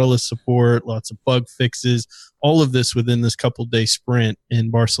better Nautilus support, lots of bug fixes, all of this within this couple-day sprint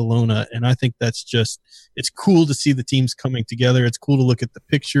in Barcelona. And I think that's it's cool to see the teams coming together. It's cool to look at the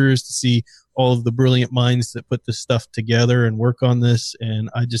pictures, to see all of the brilliant minds that put this stuff together and work on this. And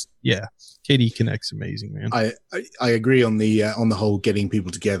KDE Connect's amazing, man. I agree on the whole getting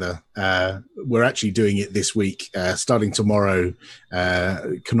people together. We're actually doing it this week. Starting tomorrow,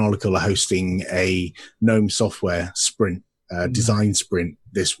 Canonical are hosting a GNOME software sprint, design sprint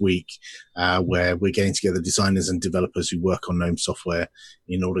this week, where we're getting together designers and developers who work on GNOME software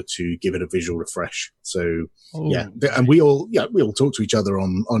in order to give it a visual refresh. So and we all talk to each other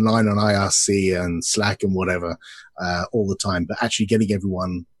online on IRC and Slack and whatever all the time, but actually getting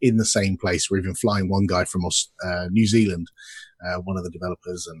everyone in the same place. We're even flying one guy from New Zealand, one of the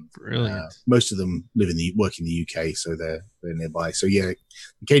developers, and most of them work in the UK, so they're nearby. So the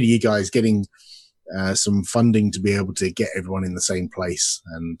KDE guys getting some funding to be able to get everyone in the same place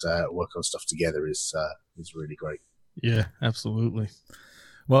and work on stuff together is really great. Yeah, absolutely.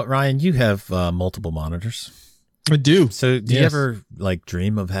 Well, Ryan, you have multiple monitors. I do. So do you ever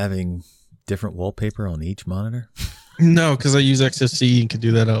dream of having different wallpaper on each monitor? No, because I use XFCE and can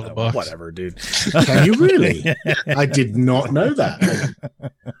do that out of the box. Whatever, dude. Can you really? I did not know that.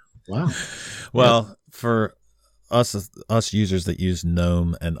 Wow. Well, for us users that use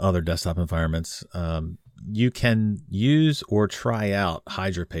GNOME and other desktop environments, you can use or try out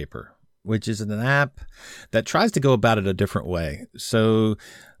HydraPaper, which is an app that tries to go about it a different way. So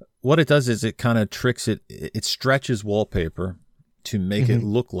what it does is it kind of tricks it. It stretches wallpaper to make it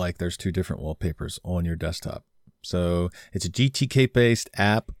look like there's two different wallpapers on your desktop. So it's a GTK based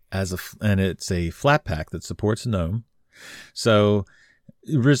app and it's a Flatpak that supports GNOME. So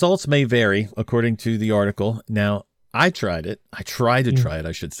results may vary according to the article. Now, I tried it. I tried to try it,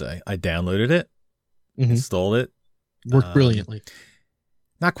 I should say. I downloaded it, installed it. Worked brilliantly.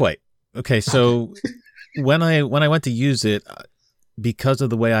 Not quite. Okay, so when I went to use it, because of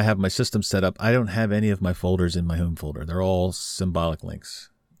the way I have my system set up, I don't have any of my folders in my home folder. They're all symbolic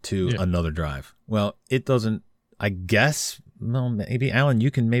links to another drive. Well, it doesn't, I guess, well, maybe Alan, you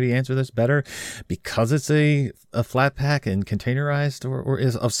can maybe answer this better, because it's a Flatpak and containerized or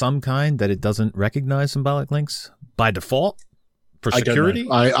is of some kind, that it doesn't recognize symbolic links by default for security.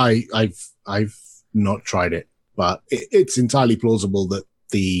 I've not tried it, but it's entirely plausible that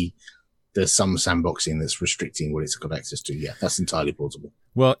there's some sandboxing that's restricting what it's got access to. Yeah, that's entirely plausible.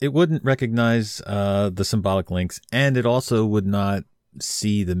 Well, it wouldn't recognize the symbolic links, and it also would not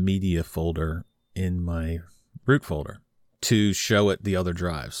see the media folder in my root folder to show it the other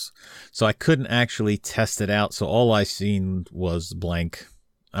drives. So I couldn't actually test it out. So all I seen was blank.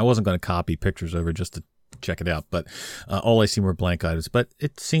 I wasn't going to copy pictures over just to check it out, but all I seen were blank items. But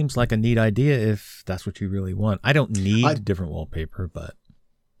it seems like a neat idea if that's what you really want. I don't need different wallpaper, but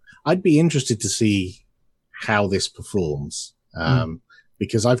I'd be interested to see how this performs,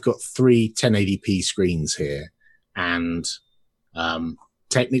 because I've got 3 1080p screens here, and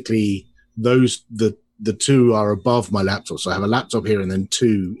technically the 2 are above my laptop. So I have a laptop here and then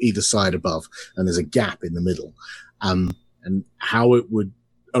 2 either side above, and there's a gap in the middle. And how it would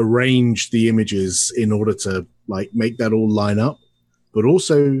arrange the images in order to like make that all line up. But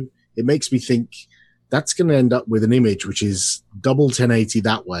also it makes me think that's going to end up with an image which is double 1080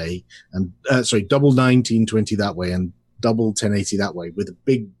 that way, and double 1920 that way, and double 1080 that way, with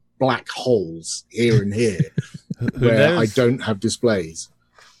big black holes here and here where I don't have displays.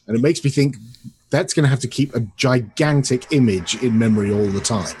 And it makes me think that's going to have to keep a gigantic image in memory all the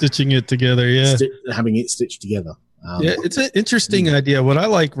time. Stitching it together, yeah. Having it stitched together. Yeah, it's an interesting idea. What I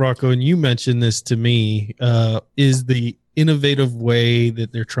like, Rocco, and you mentioned this to me, is the innovative way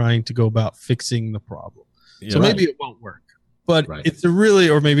that they're trying to go about fixing the problem. So maybe it won't work, but it's a really,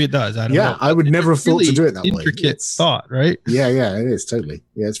 or maybe it does. I don't know. I would never have thought to do it that way. Intricate thought, right? Yeah, it is totally.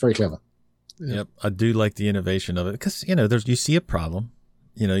 Yeah, it's very clever. Yep, I do like the innovation of it, because you see a problem.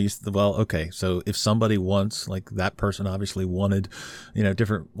 So if somebody wants, like that person obviously wanted,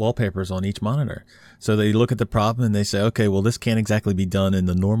 different wallpapers on each monitor. So they look at the problem and they say, okay, well, this can't exactly be done in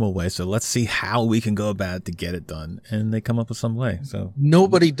the normal way. So let's see how we can go about it to get it done. And they come up with some way. So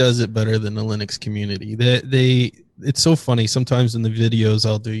nobody does it better than the Linux community. It's so funny. Sometimes in the videos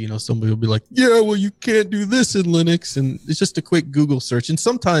I'll do, somebody will be like, yeah, well, you can't do this in Linux. And it's just a quick Google search. And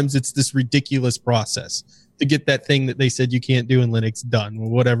sometimes it's this ridiculous process to get that thing that they said you can't do in Linux done, or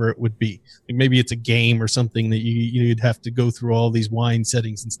whatever it would be. Like maybe it's a game or something that you'd have to go through all these wine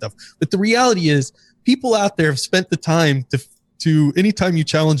settings and stuff. But the reality is, people out there have spent the time to anytime you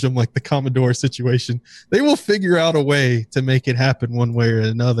challenge them, like the Commodore situation, they will figure out a way to make it happen one way or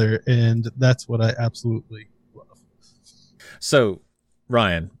another. And that's what I absolutely love. So,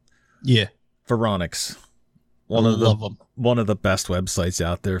 Ryan. Yeah. Phoronix. One of the best websites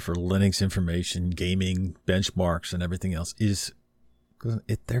out there for Linux information, gaming, benchmarks, and everything else.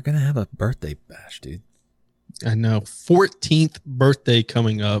 They're going to have a birthday bash, dude. I know. 14th birthday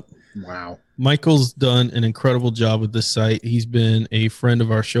coming up. Wow. Michael's done an incredible job with this site. He's been a friend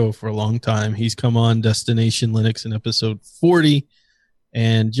of our show for a long time. He's come on Destination Linux in episode 40,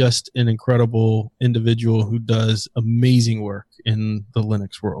 and just an incredible individual who does amazing work in the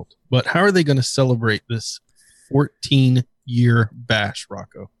Linux world. But how are they going to celebrate this 14-year bash,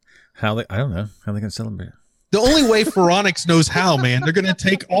 Rocco? I don't know how they can celebrate. The only way Phoronix knows how, man. They're going to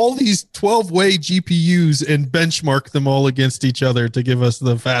take all these 12-way GPUs and benchmark them all against each other to give us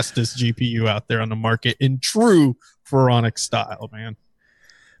the fastest GPU out there on the market in true Phoronix style, man.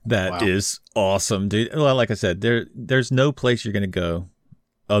 That is awesome, dude. Well, like I said, there's no place you're going to go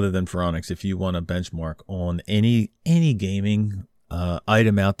other than Phoronix if you want to benchmark on any gaming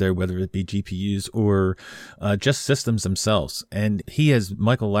item out there, whether it be GPUs or just systems themselves. And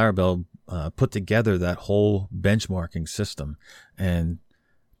Michael Larabelle, put together that whole benchmarking system. And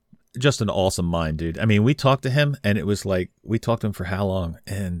just an awesome mind, dude. I mean, we talked to him, and it was like we talked to him for how long?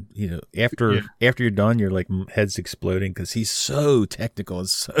 And after you're done, you're like head's exploding because he's so technical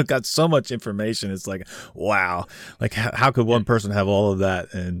and got so much information. It's like, wow, like how could one person have all of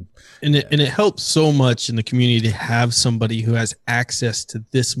that? And it helps so much in the community to have somebody who has access to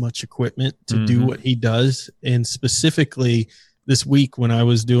this much equipment to do what he does, and specifically. This week when I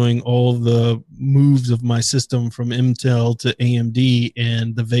was doing all the moves of my system from Intel to AMD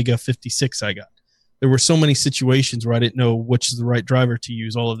and the Vega 56 I got, there were so many situations where I didn't know which is the right driver to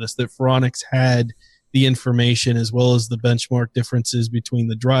use, all of this, that Phoronix had the information as well as the benchmark differences between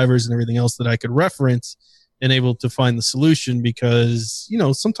the drivers and everything else that I could reference and able to find the solution because,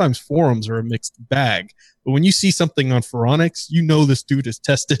 sometimes forums are a mixed bag. But when you see something on Phoronix, this dude has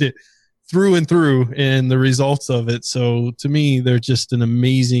tested it through and through and the results of it. So to me, they're just an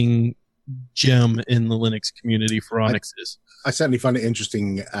amazing gem in the Linux community. Phoronix is. I certainly find it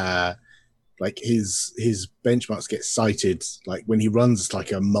interesting. Like his benchmarks get cited, like when he runs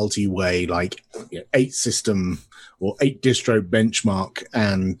like a multi-way, 8 system or 8 distro benchmark,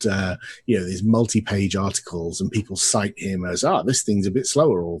 and there's multi-page articles, and people cite him as, this thing's a bit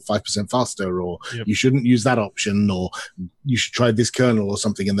slower, or 5% faster, or you shouldn't use that option, or you should try this kernel or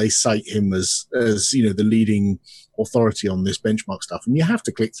something, and they cite him as the leading authority on this benchmark stuff. And you have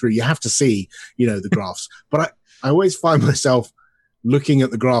to click through, you have to see, the graphs. But I always find myself looking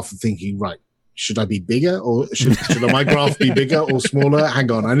at the graph and thinking, right, should I be bigger, or should my graph be bigger or smaller?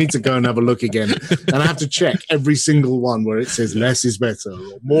 Hang on, I need to go and have a look again. And I have to check every single one where it says less is better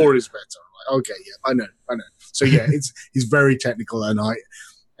or more is better. I'm like, okay, yeah, I know. So yeah, he's very technical, and I'm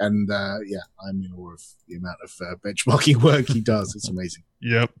in awe of the amount of benchmarking work he does. It's amazing.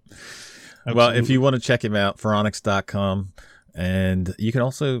 Yep. Absolutely. Well, if you want to check him out, Phoronix.com. And you can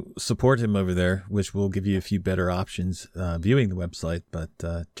also support him over there, which will give you a few better options viewing the website. But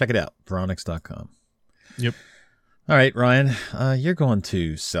check it out, Phoronix.com. Yep. All right, Ryan, you're going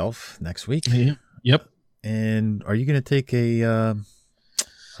to Self next week. Yeah. Yep. And are you going to take a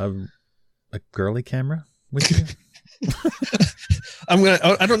girly camera with you? I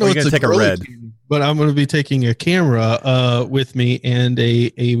don't know if it's take a red, but I'm going to be taking a camera with me and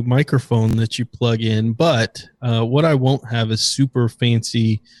a microphone that you plug in. But what I won't have is super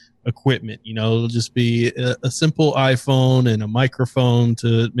fancy equipment. It'll just be a simple iPhone and a microphone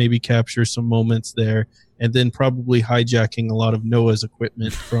to maybe capture some moments there, and then probably hijacking a lot of Noah's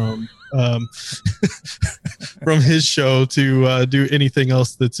equipment from from his show to do anything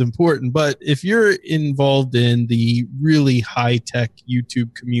else that's important. But if you're involved in the really high-tech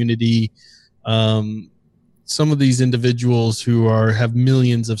YouTube community, some of these individuals who have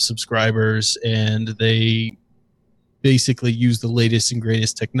millions of subscribers and they basically use the latest and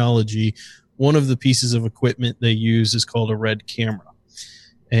greatest technology, one of the pieces of equipment they use is called a Red camera.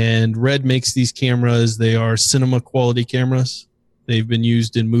 And Red makes these cameras. They are cinema quality cameras. They've been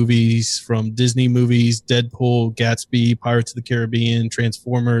used in movies from Disney movies, Deadpool, Gatsby, Pirates of the Caribbean,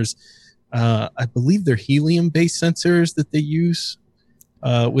 Transformers. I believe they're helium-based sensors that they use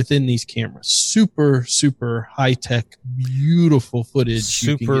within these cameras. Super, super high-tech, beautiful footage.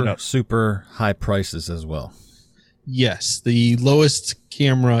 Super high prices as well. Yes, the lowest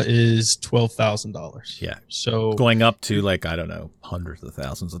camera is $12,000. Yeah, so going up to hundreds of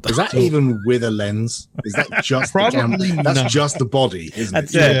thousands of dollars. Is that even with a lens? Is that just probably the camera? That's just the body, isn't it?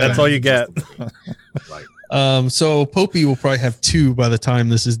 That's it. That's all you get. Right. So Popey will probably have 2 by the time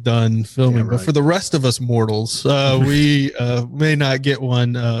this is done filming. Yeah, right. But for the rest of us mortals, we may not get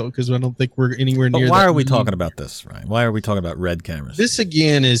one because I don't think we're anywhere near. But why are we talking about this, Ryan? Why are we talking about Red cameras? This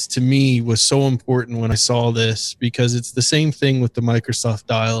again to me was so important when I saw this because it's the same thing with the Microsoft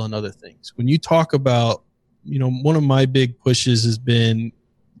Dial and other things. When you talk about, one of my big pushes has been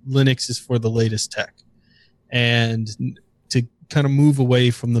Linux is for the latest tech, and to kind of move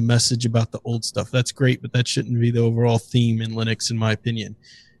away from the message about the old stuff. That's great, but that shouldn't be the overall theme in Linux, in my opinion.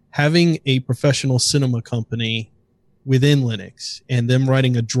 Having a professional cinema company within Linux and them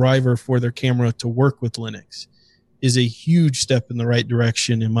writing a driver for their camera to work with Linux is a huge step in the right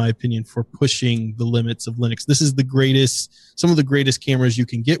direction, in my opinion, for pushing the limits of Linux. This is some of the greatest cameras you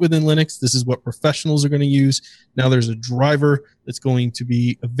can get within Linux. This is what professionals are going to use. Now there's a driver that's going to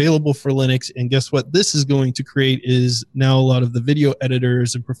be available for Linux. And guess what this is going to create is now a lot of the video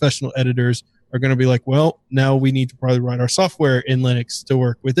editors and professional editors are going to be like, well, now we need to probably write our software in Linux to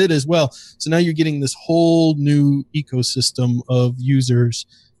work with it as well. So now you're getting this whole new ecosystem of users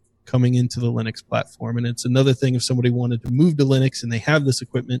coming into the Linux platform. And it's another thing, if somebody wanted to move to Linux and they have this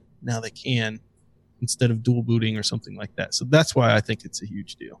equipment, now they can, instead of dual booting or something like that. So that's why I think it's a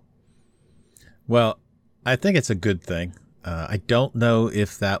huge deal. Well, I think it's a good thing. I don't know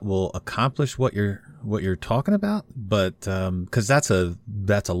if that will accomplish what you're talking about, but because that's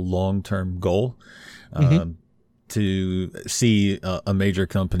a long-term goal. To see a major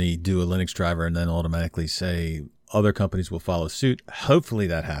company do a Linux driver and then automatically say other companies will follow suit. Hopefully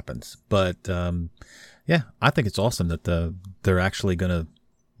that happens. But yeah, I think it's awesome that they're actually going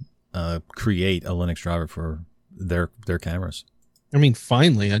to create a Linux driver for their cameras. I mean,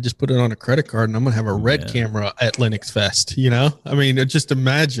 finally, I just put it on a credit card and I'm going to have a red camera at Linux Fest, you know? I mean, just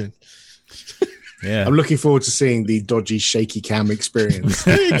imagine. Yeah. I'm looking forward to seeing the dodgy shaky cam experience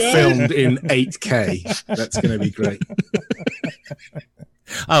filmed in 8K. That's going to be great.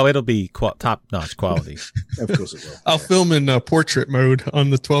 Oh, it'll be top-notch quality. Of course it will. I'll film in portrait mode on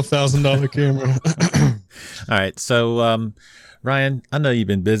the $12,000 camera. All right. So, Ryan, I know you've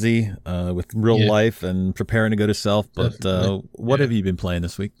been busy with real life and preparing to go to Self, but what have you been playing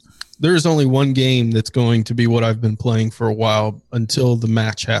this week? There's only one game that's going to be what I've been playing for a while until the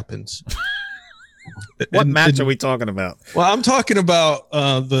match happens. What match are we talking about? Well, I'm talking about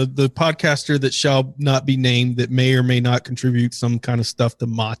the podcaster that shall not be named that may or may not contribute some kind of stuff to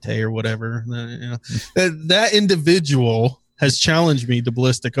Mate or whatever. That individual has challenged me to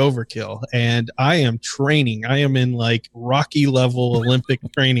Ballistic Overkill, and I am training. I am in like Rocky level Olympic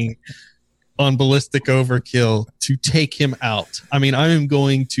training on Ballistic Overkill to take him out. I mean, I am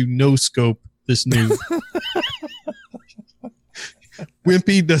going to no scope this noob.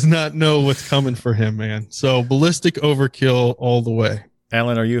 Wimpy does not know what's coming for him, man. So Ballistic Overkill all the way.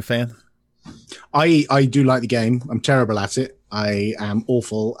 Alan, are you a fan? I do like the game. I'm terrible at it. I am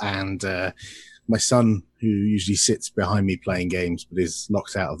awful. And my son, who usually sits behind me playing games, but is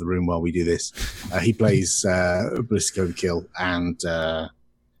locked out of the room while we do this, he plays Ballistic Overkill. And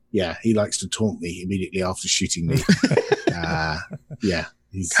he likes to taunt me immediately after shooting me. Gosh,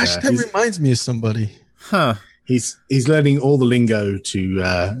 that reminds me of somebody. Huh. He's learning all the lingo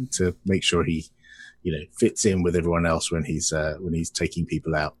to make sure he, fits in with everyone else when he's taking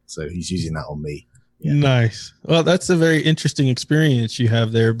people out. So he's using that on me. Yeah. Nice. Well, that's a very interesting experience you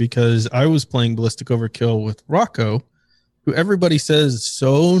have there, because I was playing Ballistic Overkill with Rocco, who everybody says is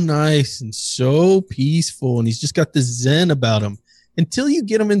so nice and so peaceful, and he's just got this zen about him until you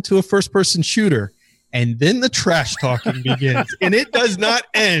get him into a first-person shooter. And then the trash talking begins, and it does not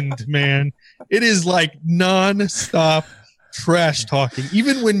end, man. It is like non-stop trash talking.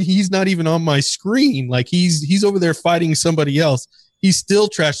 Even when he's not even on my screen, like he's over there fighting somebody else, he's still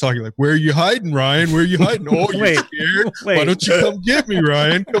trash talking. Like, where are you hiding, Ryan? Where are you hiding? Oh, you're scared? Why don't you come get me,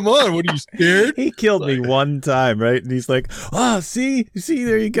 Ryan? Come on. What are you scared? He killed me one time, right? And he's like, oh, see,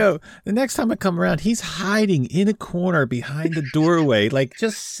 there you go. The next time I come around, he's hiding in a corner behind the doorway, like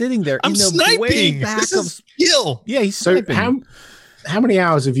just sitting there. I'm sniping. This is skill. Yeah, he's sniping. So how many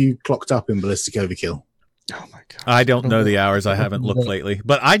hours have you clocked up in Ballistic Overkill? Oh my god! I don't know the hours. I haven't looked lately,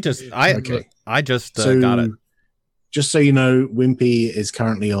 but I just got it. Just so you know, Wimpy is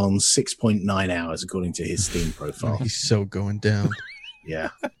currently on 6.9 hours according to his Steam profile. He's so going down. Yeah.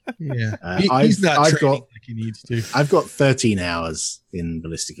 He's not training like he needs to. I've got 13 hours in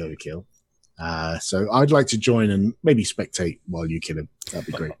Ballistic Overkill. So I'd like to join and maybe spectate while you kill him. That'd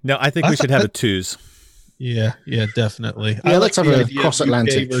be great. No, I think we should have a twos. Yeah, definitely. Yeah, let's have a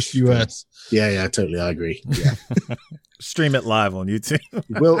cross-Atlantic versus US. Yeah, totally. I agree. Yeah. Stream it live on YouTube.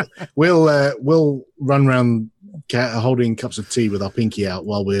 We'll run around holding cups of tea with our pinky out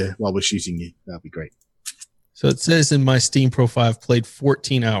while we're shooting you. That'd be great. So it says in my Steam profile, I've played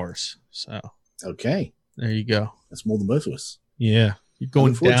 14 hours. So okay, there you go. That's more than both of us. Yeah, you're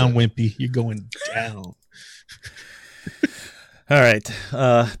going down, Wimpy. You're going down. All right.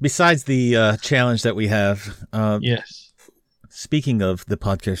 Besides the challenge that we have, yes. Speaking of the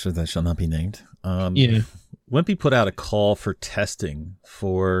podcaster that shall not be named, Wimpy put out a call for testing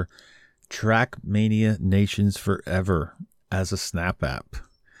for Trackmania Nations Forever as a Snap app.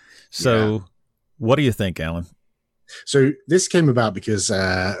 So, what do you think, Alan? So this came about because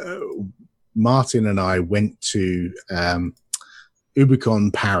Martin and I went to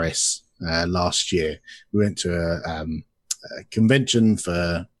Ubucon Paris last year. We went to a convention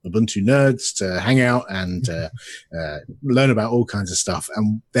for Ubuntu nerds to hang out and learn about all kinds of stuff.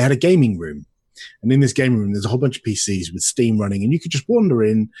 And they had a gaming room. And in this gaming room, there's a whole bunch of PCs with Steam running, and you could just wander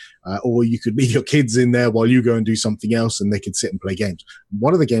in, or you could leave your kids in there while you go and do something else, and they could sit and play games.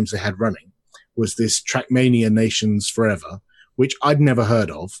 One of the games they had running was this Trackmania Nations Forever, which I'd never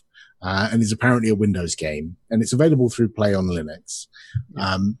heard of, and is apparently a Windows game, and it's available through Play on Linux.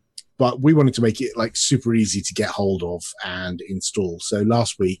 But we wanted to make it like super easy to get hold of and install. So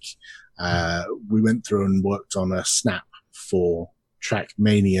last week, we went through and worked on a snap for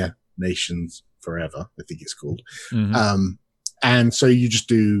Trackmania Nations Forever, I think it's called. Mhm. And so you just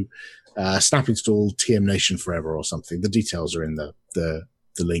do snap install TM Nation Forever or something. The details are in the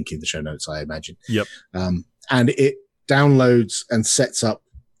link in the show notes, I imagine. Yep. And it downloads and sets up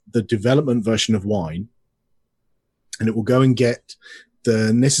the development version of Wine, and it will go and get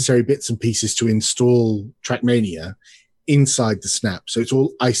the necessary bits and pieces to install Trackmania inside the snap. So it's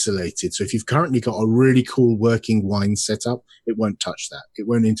all isolated. So if you've currently got a really cool working Wine setup, it won't touch that. It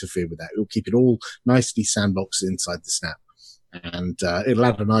won't interfere with that. It will keep it all nicely sandboxed inside the snap. And it'll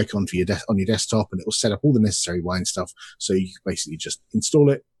add an icon for on your desktop, and it will set up all the necessary Wine stuff. So you can basically just install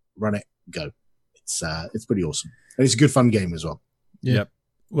it, run it, go. It's pretty awesome. And it's a good fun game as well. Yeah. Yep.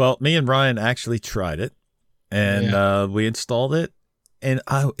 Well, me and Ryan actually tried it, and we installed it, and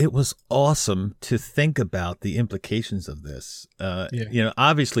it was awesome to think about the implications of this. You know,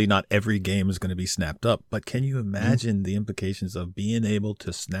 obviously not every game is going to be snapped up, but can you imagine the implications of being able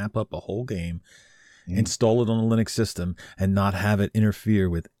to snap up a whole game, install it on a Linux system, and not have it interfere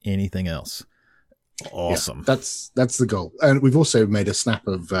with anything else? Awesome. Yeah, that's the goal. And we've also made a snap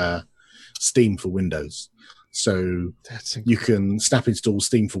of Steam for Windows. So you can snap install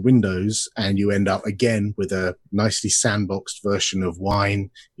Steam for Windows, and you end up again with a nicely sandboxed version of Wine.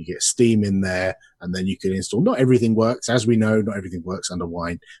 You get Steam in there, and then you can install. Not everything works, as we know, not everything works under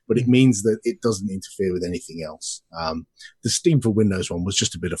Wine, but it means that it doesn't interfere with anything else. The Steam for Windows one was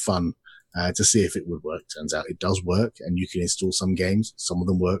just a bit of fun to see if it would work. Turns out it does work, and you can install some games. Some of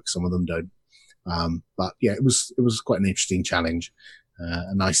them work, some of them don't. But yeah, it was quite an interesting challenge.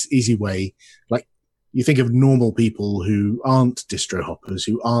 A nice, easy way. Like, you think of normal people who aren't distro hoppers,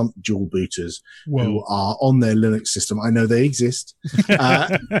 who aren't dual booters, who are on their Linux system. I know they exist.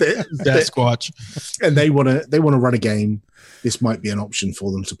 Sasquatch. And they want to run a game. This might be an option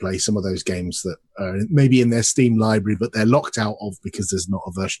for them to play some of those games that are maybe in their Steam library, but they're locked out of because there's not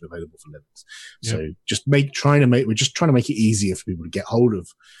a version available for Linux. So we're just trying to make it easier for people to get hold of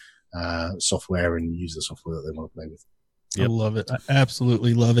software and use the software that they want to play with. Yep. I love it. I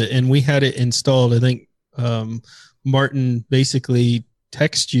absolutely love it. And we had it installed. I think Martin basically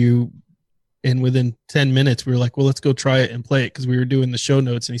texted you, and within 10 minutes, we were like, well, let's go try it and play it, because we were doing the show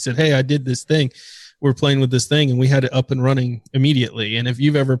notes. And he said, hey, I did this thing. We're playing with this thing, and we had it up and running immediately. And if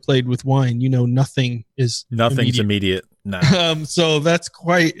you've ever played with Wine, you know nothing's immediate. No. So that's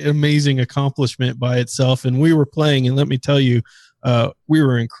quite an amazing accomplishment by itself. And we were playing, and let me tell you, we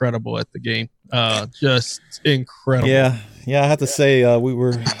were incredible at the game. Just incredible. Yeah. I have to say, we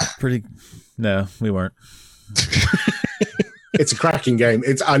were pretty. No, we weren't. It's a cracking game.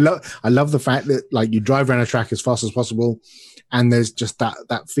 I love the fact that, like, you drive around a track as fast as possible, and there's just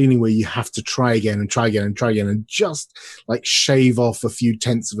that feeling where you have to try again and just like shave off a few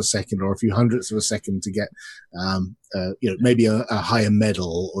tenths of a second or a few hundredths of a second to get maybe a higher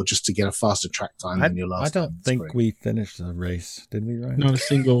medal, or just to get a faster track time than your last. I don't think we finished the race, did we, Ryan? Not a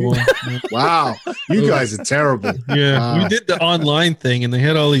single one. Wow, you guys are terrible. Yeah, we did the online thing, and they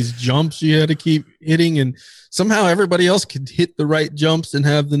had all these jumps you had to keep hitting, and somehow everybody else could hit the right jumps and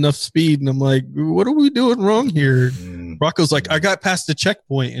have enough speed. And I'm like, what are we doing wrong here? Rocco's like, I got past the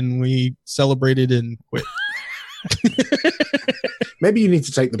checkpoint, and we celebrated and quit. Maybe you need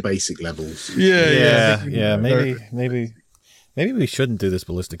to take the basic levels. Yeah. Maybe we shouldn't do this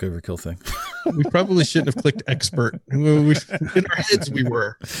ballistic overkill thing. We probably shouldn't have clicked expert. In our heads, we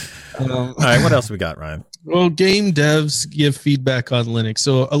were. All right, what else we got, Ryan? Well, game devs give feedback on Linux.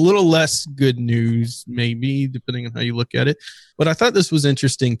 So a little less good news, maybe, depending on how you look at it. But I thought this was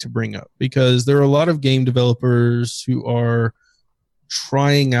interesting to bring up, because there are a lot of game developers who are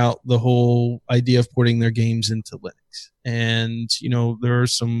trying out the whole idea of porting their games into Linux. And, there are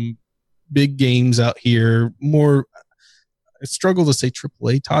some big games out here, more, I struggle to say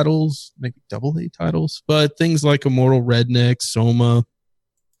AAA titles, maybe AA titles, but things like Immortal Redneck, Soma,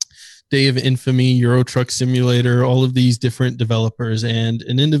 Day of Infamy, Euro Truck Simulator, all of these different developers. And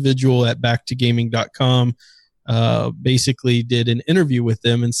an individual at backtogaming.com basically did an interview with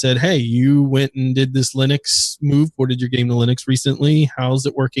them and said, hey, you went and did this Linux move, ported your game to Linux recently. How's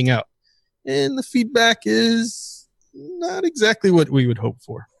it working out? And the feedback is not exactly what we would hope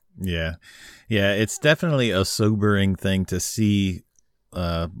for. Yeah, it's definitely a sobering thing to see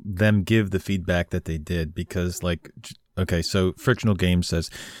them give the feedback that they did, because, like, okay, so Frictional Games says,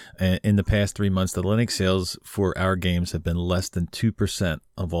 in the past 3 months, the Linux sales for our games have been less than 2%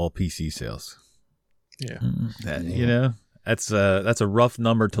 of all PC sales. Yeah. That's a rough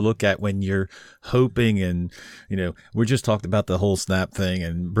number to look at when you're hoping, and we just talked about the whole Snap thing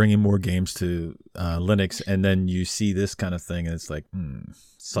and bringing more games to Linux, and then you see this kind of thing, and it's like,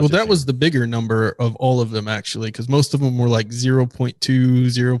 well, that was the bigger number of all of them actually, because most of them were like 0.2,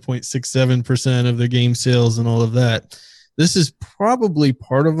 0.67% of their game sales and all of that. This is probably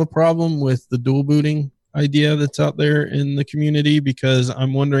part of a problem with the dual booting idea that's out there in the community, because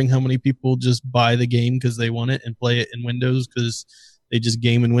I'm wondering how many people just buy the game because they want it and play it in Windows because they just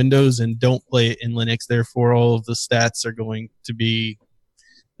game in Windows and don't play it in Linux. Therefore, all of the stats are going to be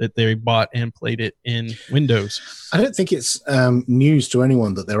that they bought and played it in Windows. I don't think it's news to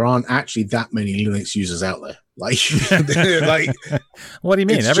anyone that there aren't actually that many Linux users out there. Like what do you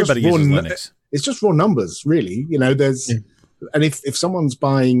mean? Everybody uses Linux. It's just raw numbers, really. And if someone's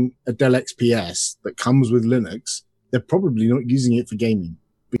buying a Dell XPS that comes with Linux, they're probably not using it for gaming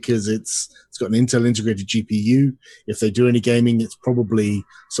because it's got an Intel integrated GPU. If they do any gaming, it's probably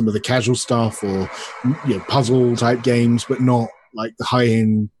some of the casual stuff or puzzle type games, but not like the high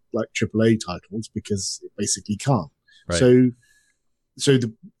end like AAA titles because it basically can't. Right. So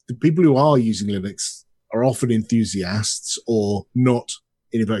the people who are using Linux are often enthusiasts or not,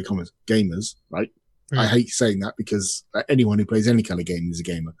 in inverted commas, gamers, right? I hate saying that because anyone who plays any kind of game is a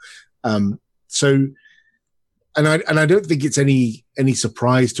gamer. And I don't think it's any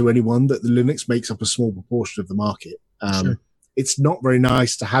surprise to anyone that the Linux makes up a small proportion of the market. Sure. It's not very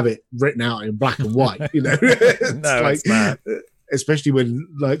nice to have it written out in black and white, It's not. Especially when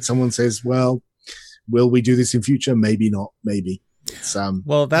like someone says, well, will we do this in future? Maybe not. Maybe. It's,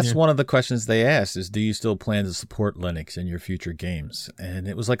 well, that's one of the questions they asked is, do you still plan to support Linux in your future games? And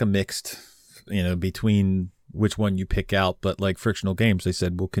it was like a mixed, between which one you pick out. But like Frictional Games, they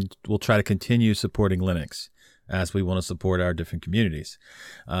said, we'll try to continue supporting Linux as we want to support our different communities.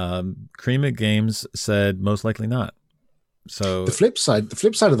 Cream Games said most likely not. So the flip side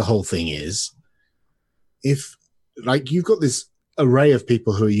of the whole thing is, if like you've got this array of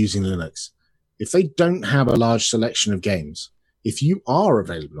people who are using Linux, if they don't have a large selection of games, if you are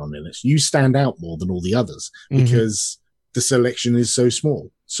available on Linux, you stand out more than all the others because the selection is so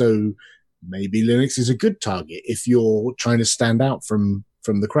small. So maybe Linux is a good target if you're trying to stand out from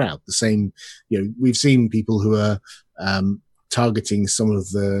the crowd. The same, we've seen people who are targeting some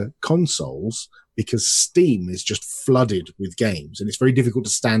of the consoles because Steam is just flooded with games and it's very difficult to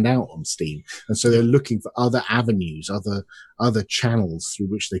stand out on Steam. And so they're looking for other avenues, other channels through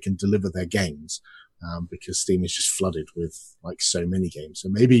which they can deliver their games, because Steam is just flooded with like so many games. So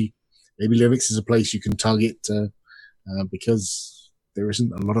maybe Linux is a place you can target because there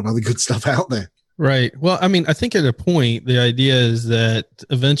isn't a lot of other good stuff out there. Right. Well, I mean, I think at a point, the idea is that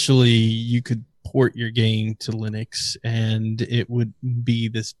eventually you could port your game to Linux and it would be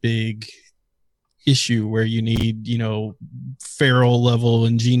this big issue where you need, feral level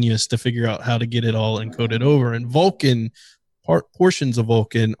and genius to figure out how to get it all encoded over. And Vulkan, portions of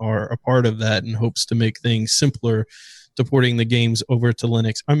Vulkan are a part of that and hopes to make things simpler to porting the games over to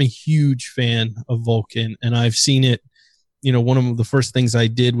Linux. I'm a huge fan of Vulkan, and I've seen it. One of the first things I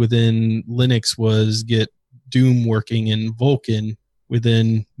did within Linux was get Doom working in Vulkan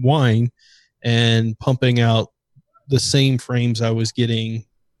within Wine and pumping out the same frames I was getting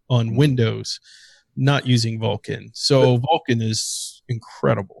on Windows, not using Vulkan. So Vulkan is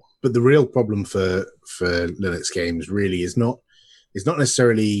incredible. But the real problem for Linux games really is not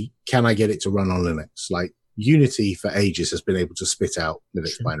necessarily can I get it to run on Linux? Like Unity for ages has been able to spit out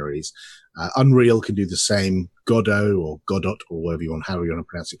Linux binaries. Unreal can do the same. Godot or Godot or however you want to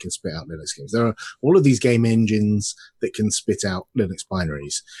pronounce it can spit out Linux games. There are all of these game engines that can spit out Linux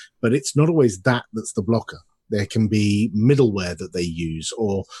binaries, but it's not always that's the blocker. There can be middleware that they use,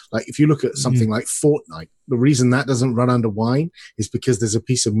 or like if you look at something like Fortnite, the reason that doesn't run under Wine is because there's a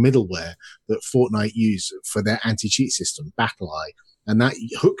piece of middleware that Fortnite use for their anti-cheat system, BattleEye, and that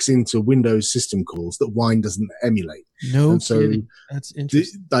hooks into Windows system calls that Wine doesn't emulate. No, and so kidding. That's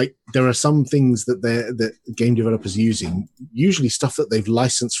interesting. There are some things that game developers are using, usually stuff that they've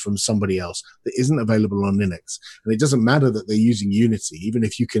licensed from somebody else that isn't available on Linux. And it doesn't matter that they're using Unity, even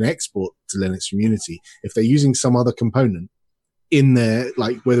if you can export to Linux from Unity, if they're using some other component in there,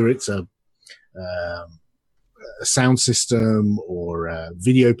 like whether it's a sound system or a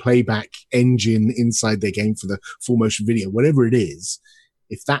video playback engine inside their game for the full motion video, whatever it is,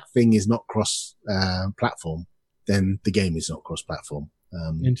 if that thing is not cross platform, then the game is not cross platform.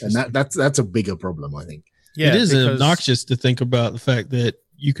 And that's a bigger problem, I think. Yeah, it is obnoxious to think about the fact that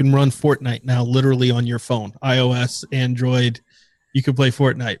you can run Fortnite now literally on your phone, iOS, Android. You can play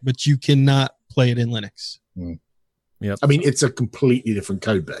Fortnite, but you cannot play it in Linux. Yep. I mean, it's a completely different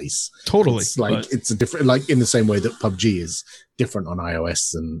code base. Totally. It's like it's a different, like in the same way that PUBG is different on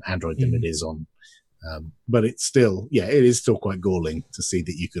iOS and Android than it is on. But it's still, it is still quite galling to see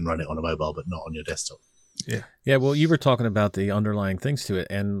that you can run it on a mobile, but not on your desktop. Yeah. Yeah. Well, you were talking about the underlying things to it,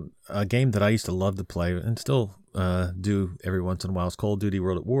 and a game that I used to love to play and still do every once in a while is Call of Duty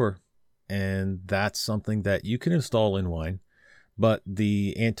World at War. And that's something that you can install in Wine, but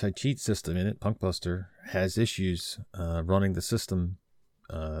the anti-cheat system in it, Punkbuster, has issues running the system,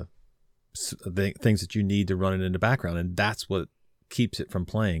 things that you need to run it in the background, and that's what keeps it from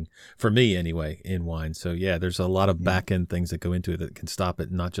playing, for me anyway, in Wine. So yeah, there's a lot of back-end things that go into it that can stop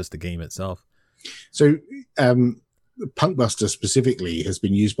it, not just the game itself. So Punkbuster specifically has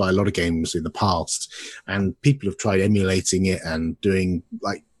been used by a lot of games in the past, and people have tried emulating it and doing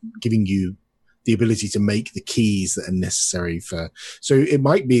like giving you the ability to make the keys that are necessary for. So it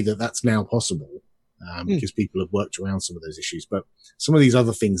might be that that's now possible because people have worked around some of those issues. But some of these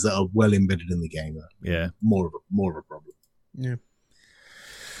other things that are well embedded in the game are more of a problem. Yeah.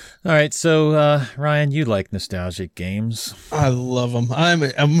 All right, so Ryan, you like nostalgic games. I love them. I'm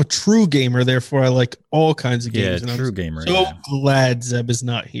a true gamer, therefore I like all kinds of games. Yeah, true gamer. So glad Zeb is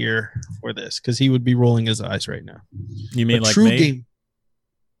not here for this because he would be rolling his eyes right now. You mean like true me? Game.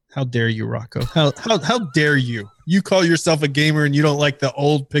 How dare you, Rocco? How dare you? You call yourself a gamer and you don't like the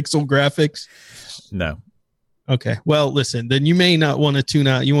old pixel graphics? No. Okay. Well, listen, then you may not want to tune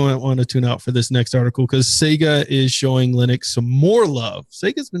out. You won't want to tune out for this next article because Sega is showing Linux some more love.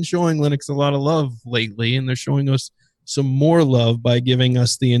 Sega's been showing Linux a lot of love lately, and they're showing us some more love by giving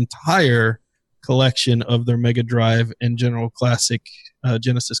us the entire collection of their Mega Drive and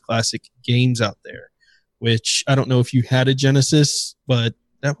Genesis Classic games out there, which I don't know if you had a Genesis, but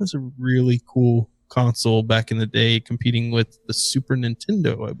that was a really cool console back in the day, competing with the Super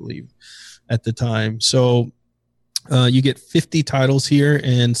Nintendo, I believe, at the time. So you get 50 titles here,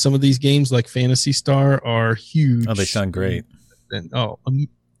 and some of these games, like Phantasy Star, are huge. Oh, they sound great. And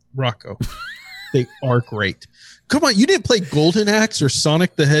Rocco, they are great. Come on, you didn't play Golden Axe or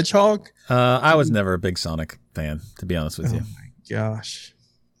Sonic the Hedgehog? I was never a big Sonic fan, to be honest with you. Oh my gosh.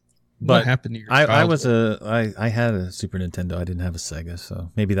 But what happened to your childhood? I had a Super Nintendo. I didn't have a Sega,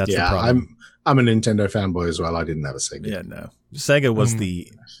 so maybe that's the problem. I'm a Nintendo fanboy as well. I didn't have a Sega. Yeah, no. Sega was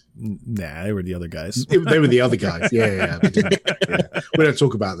they were the other guys. They were the other guys. Yeah. We don't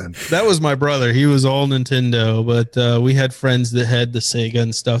talk about them. That was my brother. He was all Nintendo, but we had friends that had the Sega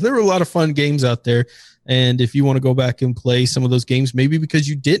and stuff. There were a lot of fun games out there. And if you want to go back and play some of those games, maybe because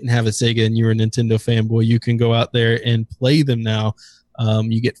you didn't have a Sega and you're a Nintendo fanboy, you can go out there and play them now.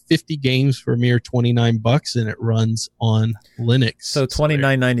 You get 50 games for a mere $29, and it runs on Linux. So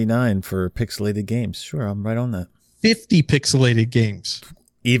 $29.99 for pixelated games. Sure, I'm right on that. 50 pixelated games.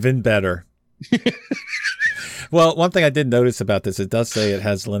 Even better. Well, one thing I did notice about this, it does say it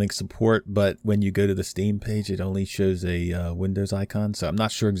has Linux support, but when you go to the Steam page, it only shows a Windows icon. So I'm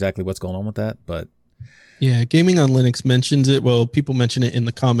not sure exactly what's going on with that, but yeah, Gaming on Linux mentions it. Well, people mention it in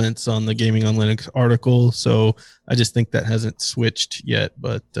the comments on the Gaming on Linux article. So I just think that hasn't switched yet,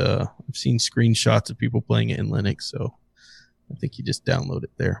 but I've seen screenshots of people playing it in Linux. So I think you just download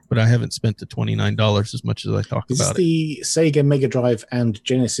it there. But I haven't spent the $29 as much as I talk about it. Is this the Sega Mega Drive and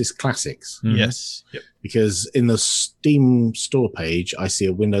Genesis Classics? Mm-hmm. Yes. Yep. Because in the Steam store page, I see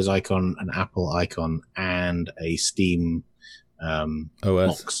a Windows icon, an Apple icon, and a Steam OS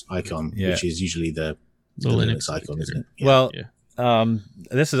box icon, which is usually the Linux icon, isn't it? Yeah. Well,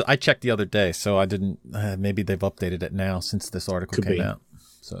 this is I checked the other day, so I didn't. Maybe they've updated it now since this article came out.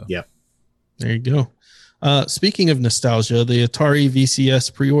 So yeah, there you go. Speaking of nostalgia, the Atari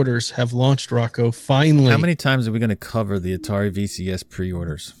VCS pre-orders have launched. Rocco, finally. How many times are we going to cover the Atari VCS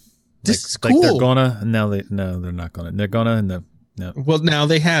pre-orders? This is like cool. They're gonna, and now they're not gonna. They're gonna, and no. Well, now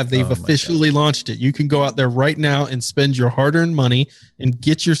they have. They've officially launched it. You can go out there right now and spend your hard-earned money and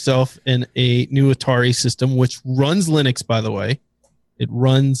get yourself a new Atari system, which runs Linux, by the way. It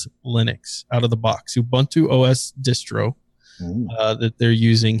runs Linux out of the box. Ubuntu OS distro that they're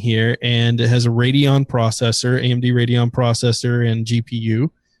using here. And it has a Radeon processor, AMD Radeon processor and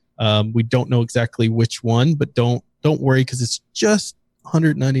GPU. We don't know exactly which one, but don't worry because it's just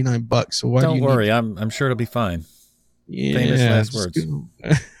 $199. So why don't worry? I'm sure it'll be fine. Yeah, famous last words.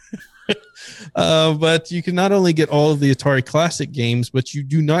 But you can not only get all of the Atari Classic games, but you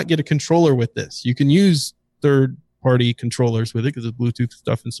do not get a controller with this. You can use third-party controllers with it because of Bluetooth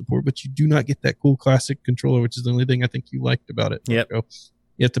stuff and support, but you do not get that cool Classic controller, which is the only thing I think you liked about it. Yep.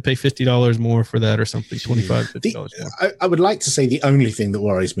 You have to pay $50 more for that or something, $25, $50 more. I would like to say the only thing that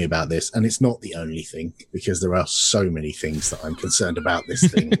worries me about this, and it's not the only thing, because there are so many things that I'm concerned about this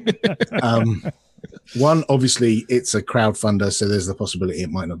thing. One, obviously, it's a crowdfunder, so there's the possibility it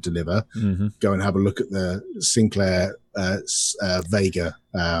might not deliver. Mm-hmm. Go and have a look at the Sinclair Vega.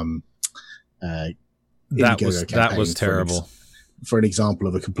 That was terrible. For an example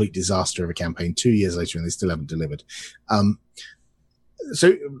of a complete disaster of a campaign 2 years later, and they still haven't delivered.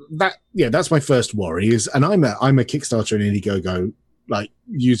 So that's my first worry is, and I'm a Kickstarter and Indiegogo like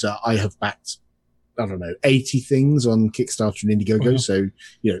user. I have backed, I don't know, 80 things on Kickstarter and Indiegogo. Wow. So,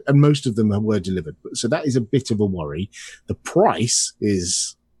 and most of them were delivered. So that is a bit of a worry. The price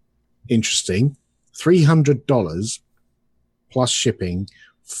is interesting. $300 plus shipping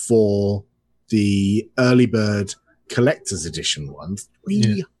for the early bird collector's edition one.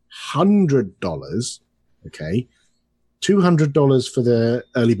 $300. Okay. $200 for the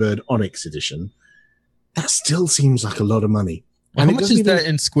early bird Onyx edition. That still seems like a lot of money. Well, how much is that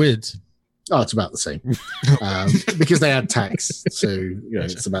in squids? Oh, it's about the same. Because they add tax. So,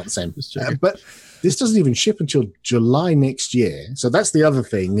 it's about the same. But this doesn't even ship until July next year. So that's the other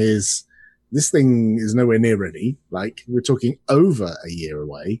thing is this thing is nowhere near ready. Like we're talking over a year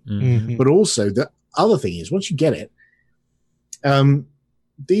away. Mm-hmm. But also the other thing is once you get it,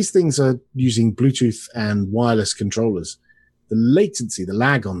 these things are using Bluetooth and wireless controllers. The latency, the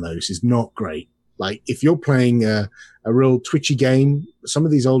lag on those is not great. Like if you're playing a real twitchy game, some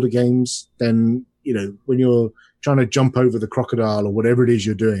of these older games, then, when you're trying to jump over the crocodile or whatever it is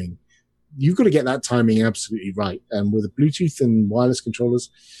you're doing, you've got to get that timing absolutely right. And with the Bluetooth and wireless controllers,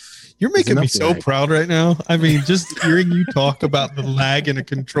 you're making me so proud right now. I mean, just hearing you talk about the lag in a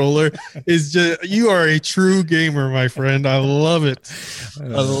controller is just, you are a true gamer, my friend. I love it. I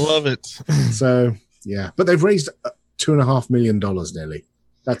love it. So, yeah. But they've raised $2.5 million nearly.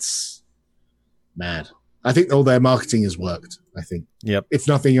 That's mad. I think all their marketing has worked. I think. Yep. If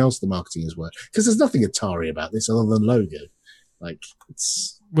nothing else, the marketing has worked. Because there's nothing Atari about this other than logo. Like,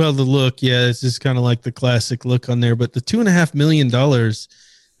 it's... Well, the look, yeah, it's just kind of like the classic look on there. But the $2.5 million...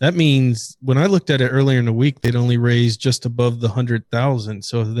 that means when I looked at it earlier in the week, they'd only raised just above the 100,000.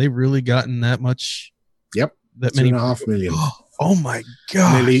 So have they really gotten that much? Yep. That many? $2.5 million. Oh my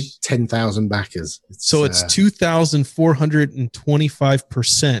God. Nearly 10,000 backers. It's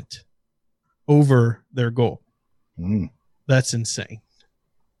 2,425% over their goal. That's insane.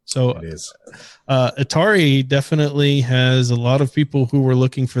 So it is. Atari definitely has a lot of people who were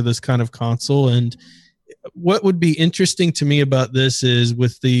looking for this kind of console. And what would be interesting to me about this is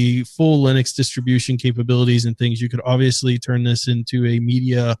with the full Linux distribution capabilities and things, you could obviously turn this into a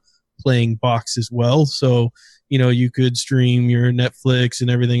media playing box as well. So, you could stream your Netflix and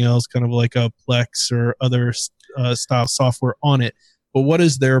everything else kind of like a Plex or other style software on it. But what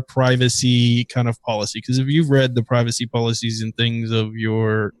is their privacy kind of policy? Because if you've read the privacy policies and things of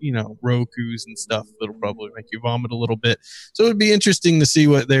your, Rokus and stuff, it'll probably make you vomit a little bit. So it would be interesting to see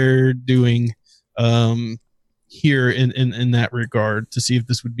what they're doing here in that regard, to see if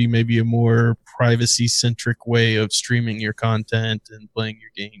this would be maybe a more privacy centric way of streaming your content and playing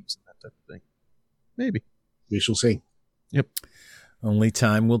your games and that type of thing. Maybe. We shall see. Yep. Only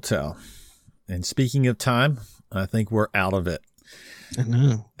time will tell. And speaking of time, I think we're out of it. I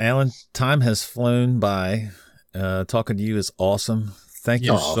know. Alan, time has flown by. Talking to you is awesome. Thank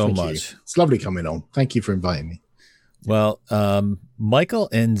you so much. It's lovely coming on. Thank you for inviting me. Well, Michael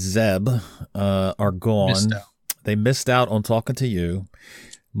and Zeb are gone. They missed out on talking to you.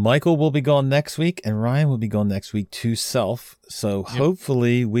 Michael will be gone next week, and Ryan will be gone next week to Self. So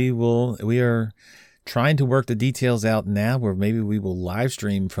hopefully we are trying to work the details out now where maybe we will live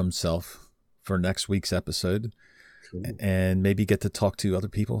stream from Self for next week's episode. Cool. And maybe get to talk to other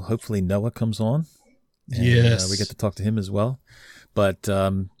people. Hopefully Noah comes on. And, yes. We get to talk to him as well. But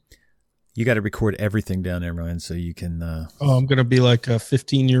you got to record everything down there, Ryan, so you can... I'm going to be like a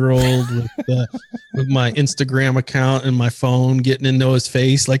 15-year-old with my Instagram account and my phone getting in Noah's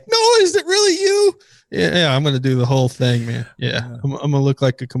face like, Noah, is it really you? Yeah, I'm going to do the whole thing, man. Yeah, I'm going to look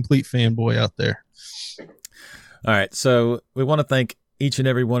like a complete fanboy out there. All right, so we want to thank each and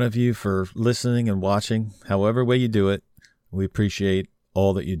every one of you for listening and watching. However way you do it, we appreciate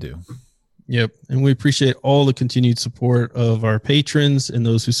all that you do. Yep. And we appreciate all the continued support of our patrons and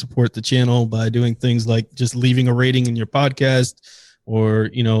those who support the channel by doing things like just leaving a rating in your podcast or,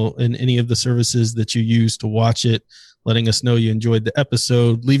 in any of the services that you use to watch it, letting us know you enjoyed the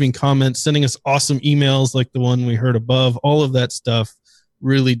episode, leaving comments, sending us awesome emails like the one we heard above. All of that stuff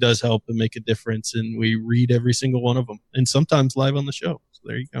really does help and make a difference. And we read every single one of them and sometimes live on the show. So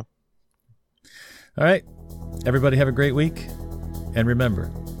there you go. All right. Everybody have a great week. And remember,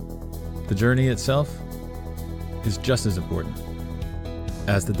 the journey itself is just as important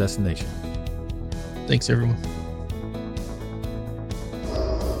as the destination. Thanks, everyone.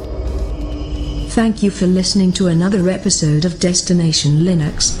 Thank you for listening to another episode of Destination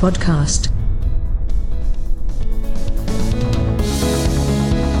Linux podcast.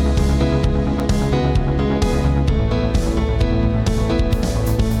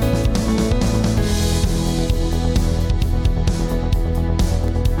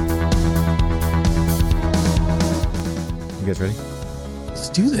 You guys ready? Let's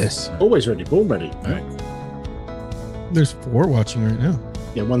do this. Always ready, born ready. All right. There's 4 watching right now.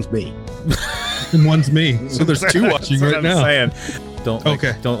 Yeah, one's me. And one's me. So there's 2 watching That's what right I'm now. saying.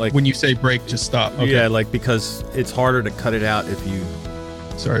 Don't like When you say break, just stop. Okay. yeah, like because it's harder to cut it out if you.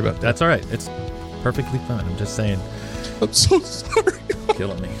 Sorry about that. That's all right. It's perfectly fine. I'm just saying, I'm so sorry.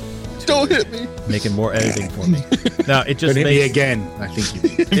 killing me. Don't hit me. Making more editing for me. Now it just Don't hit me makes again. I think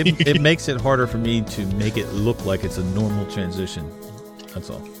you did. it makes it harder for me to make it look like it's a normal transition. That's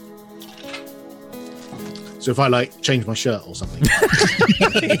all. So if I like change my shirt or something.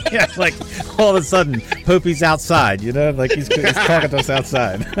 Yeah, like all of a sudden, Popey's outside. You know, like he's talking to us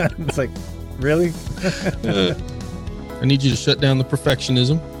outside. It's like, really? I need you to shut down the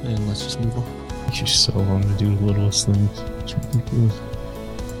perfectionism and let's just move on. It takes you so long to do the littlest things. It's ridiculous.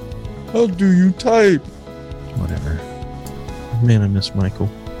 How do you type? Whatever. Man, I miss Michael.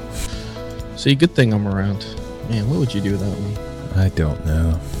 See, good thing I'm around. Man, what would you do without me? I don't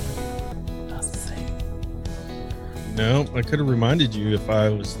know. No, I could have reminded you if I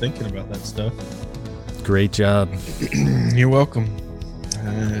was thinking about that stuff. Great job. You're welcome.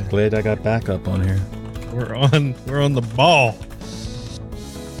 Glad I got backup on here. We're on the ball.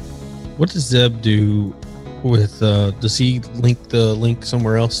 What does Zeb do with does he link the link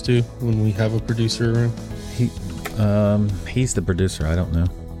somewhere else too when we have a producer around? He's the producer. I don't know.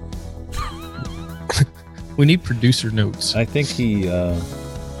 We need producer notes. I think he.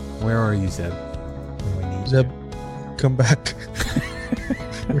 Where are you, Zeb? Where we need Zeb, come back.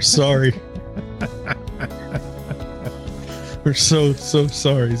 We're sorry. We're so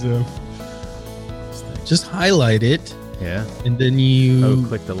sorry, Zeb. Just highlight it, Yeah. and then you.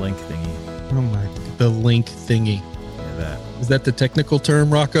 Click the link thingy. Oh my! The link thingy. Yeah, that. Is that the technical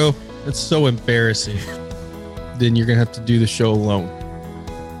term, Rocco? That's so embarrassing. Then you're gonna have to do the show alone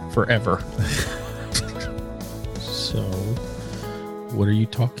forever. So, what are you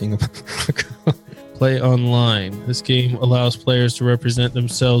talking about? Play online. This game allows players to represent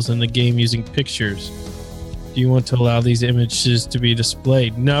themselves in the game using pictures. Do you want to allow these images to be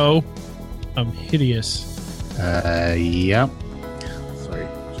displayed? No. I'm hideous. Yeah. Sorry,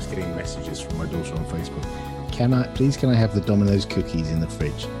 just getting messages from my daughter on Facebook. Can I have the Domino's cookies in the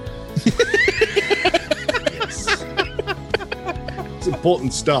fridge? Yes. It's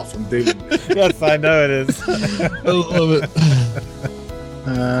important stuff I'm doing. Yes, I know it is. I love it.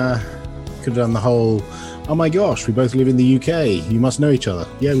 Could have done the whole, oh my gosh, we both live in the UK. You must know each other.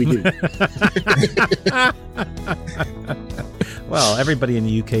 Yeah, we do. Well, everybody in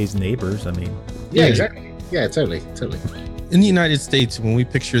the UK is neighbors. I mean, Yeah, exactly. Yeah, totally. In the United States, when we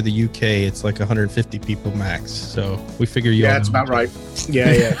picture the UK, it's like 150 people max. So we figure you. Yeah, all that's know. about right.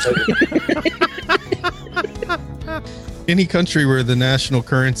 Yeah, totally. Any country where the national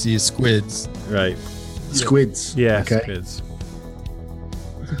currency is squids. right? Squids. Yeah, Okay. squids.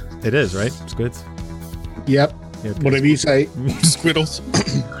 It is, right? Squids. Yep. Yeah, Whatever you say. Squiddles.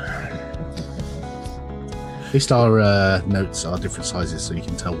 At least our notes are different sizes, so you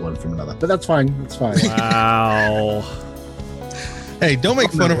can tell one from another. But that's fine. That's fine. Wow. Hey, don't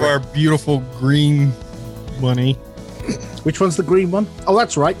make fun of our beautiful green money. Which one's the green one? Oh,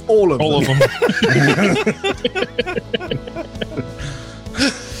 that's right. All of them. All of them.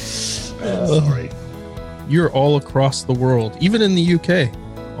 Sorry. You're all across the world, even in the UK.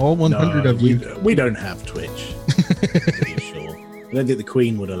 All 100 of you. We don't have Twitch. Pretty sure. I don't think the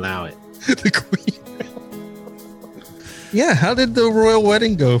Queen would allow it. The Queen. Yeah, how did the royal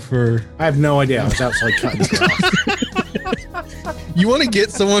wedding go for? I have no idea. I was outside cutting grass. You want to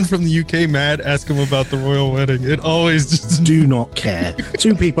get someone from the UK mad? Ask them about the royal wedding. It always just. Do not care.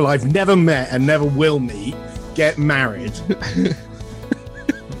 2 people I've never met and never will meet get married.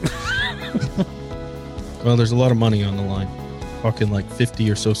 Well, there's a lot of money on the line. Talking like 50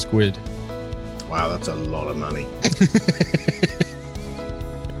 or so squid. Wow, that's a lot of money.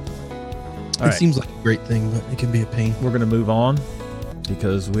 All right. Seems like a great thing, but it can be a pain. We're going to move on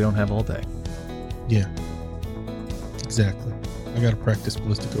because we don't have all day. Yeah. Exactly. I got to practice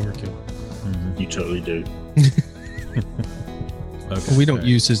ballistic overkill. You totally do. Okay. We don't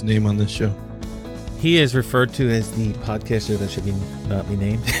use his name on this show. He is referred to as the podcaster that should not be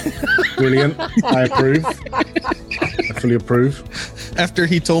named. Brilliant. I approve. I fully approve. After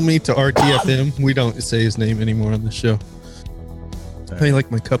he told me to RTF him, we don't say his name anymore on the show. How you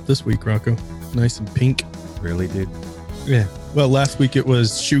like my cup this week, Rocco? Nice and pink. Really, dude? Yeah. Well, last week it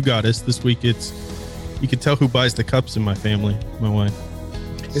was Shoe Goddess. This week it's, you can tell who buys the cups in my family. My wife.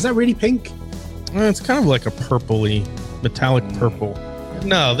 Is that really pink? It's kind of like a purpley, metallic purple.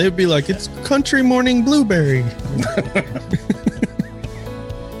 No, they'd be like, it's country morning blueberry.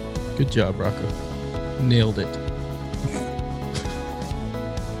 Good job, Rocco. Nailed it.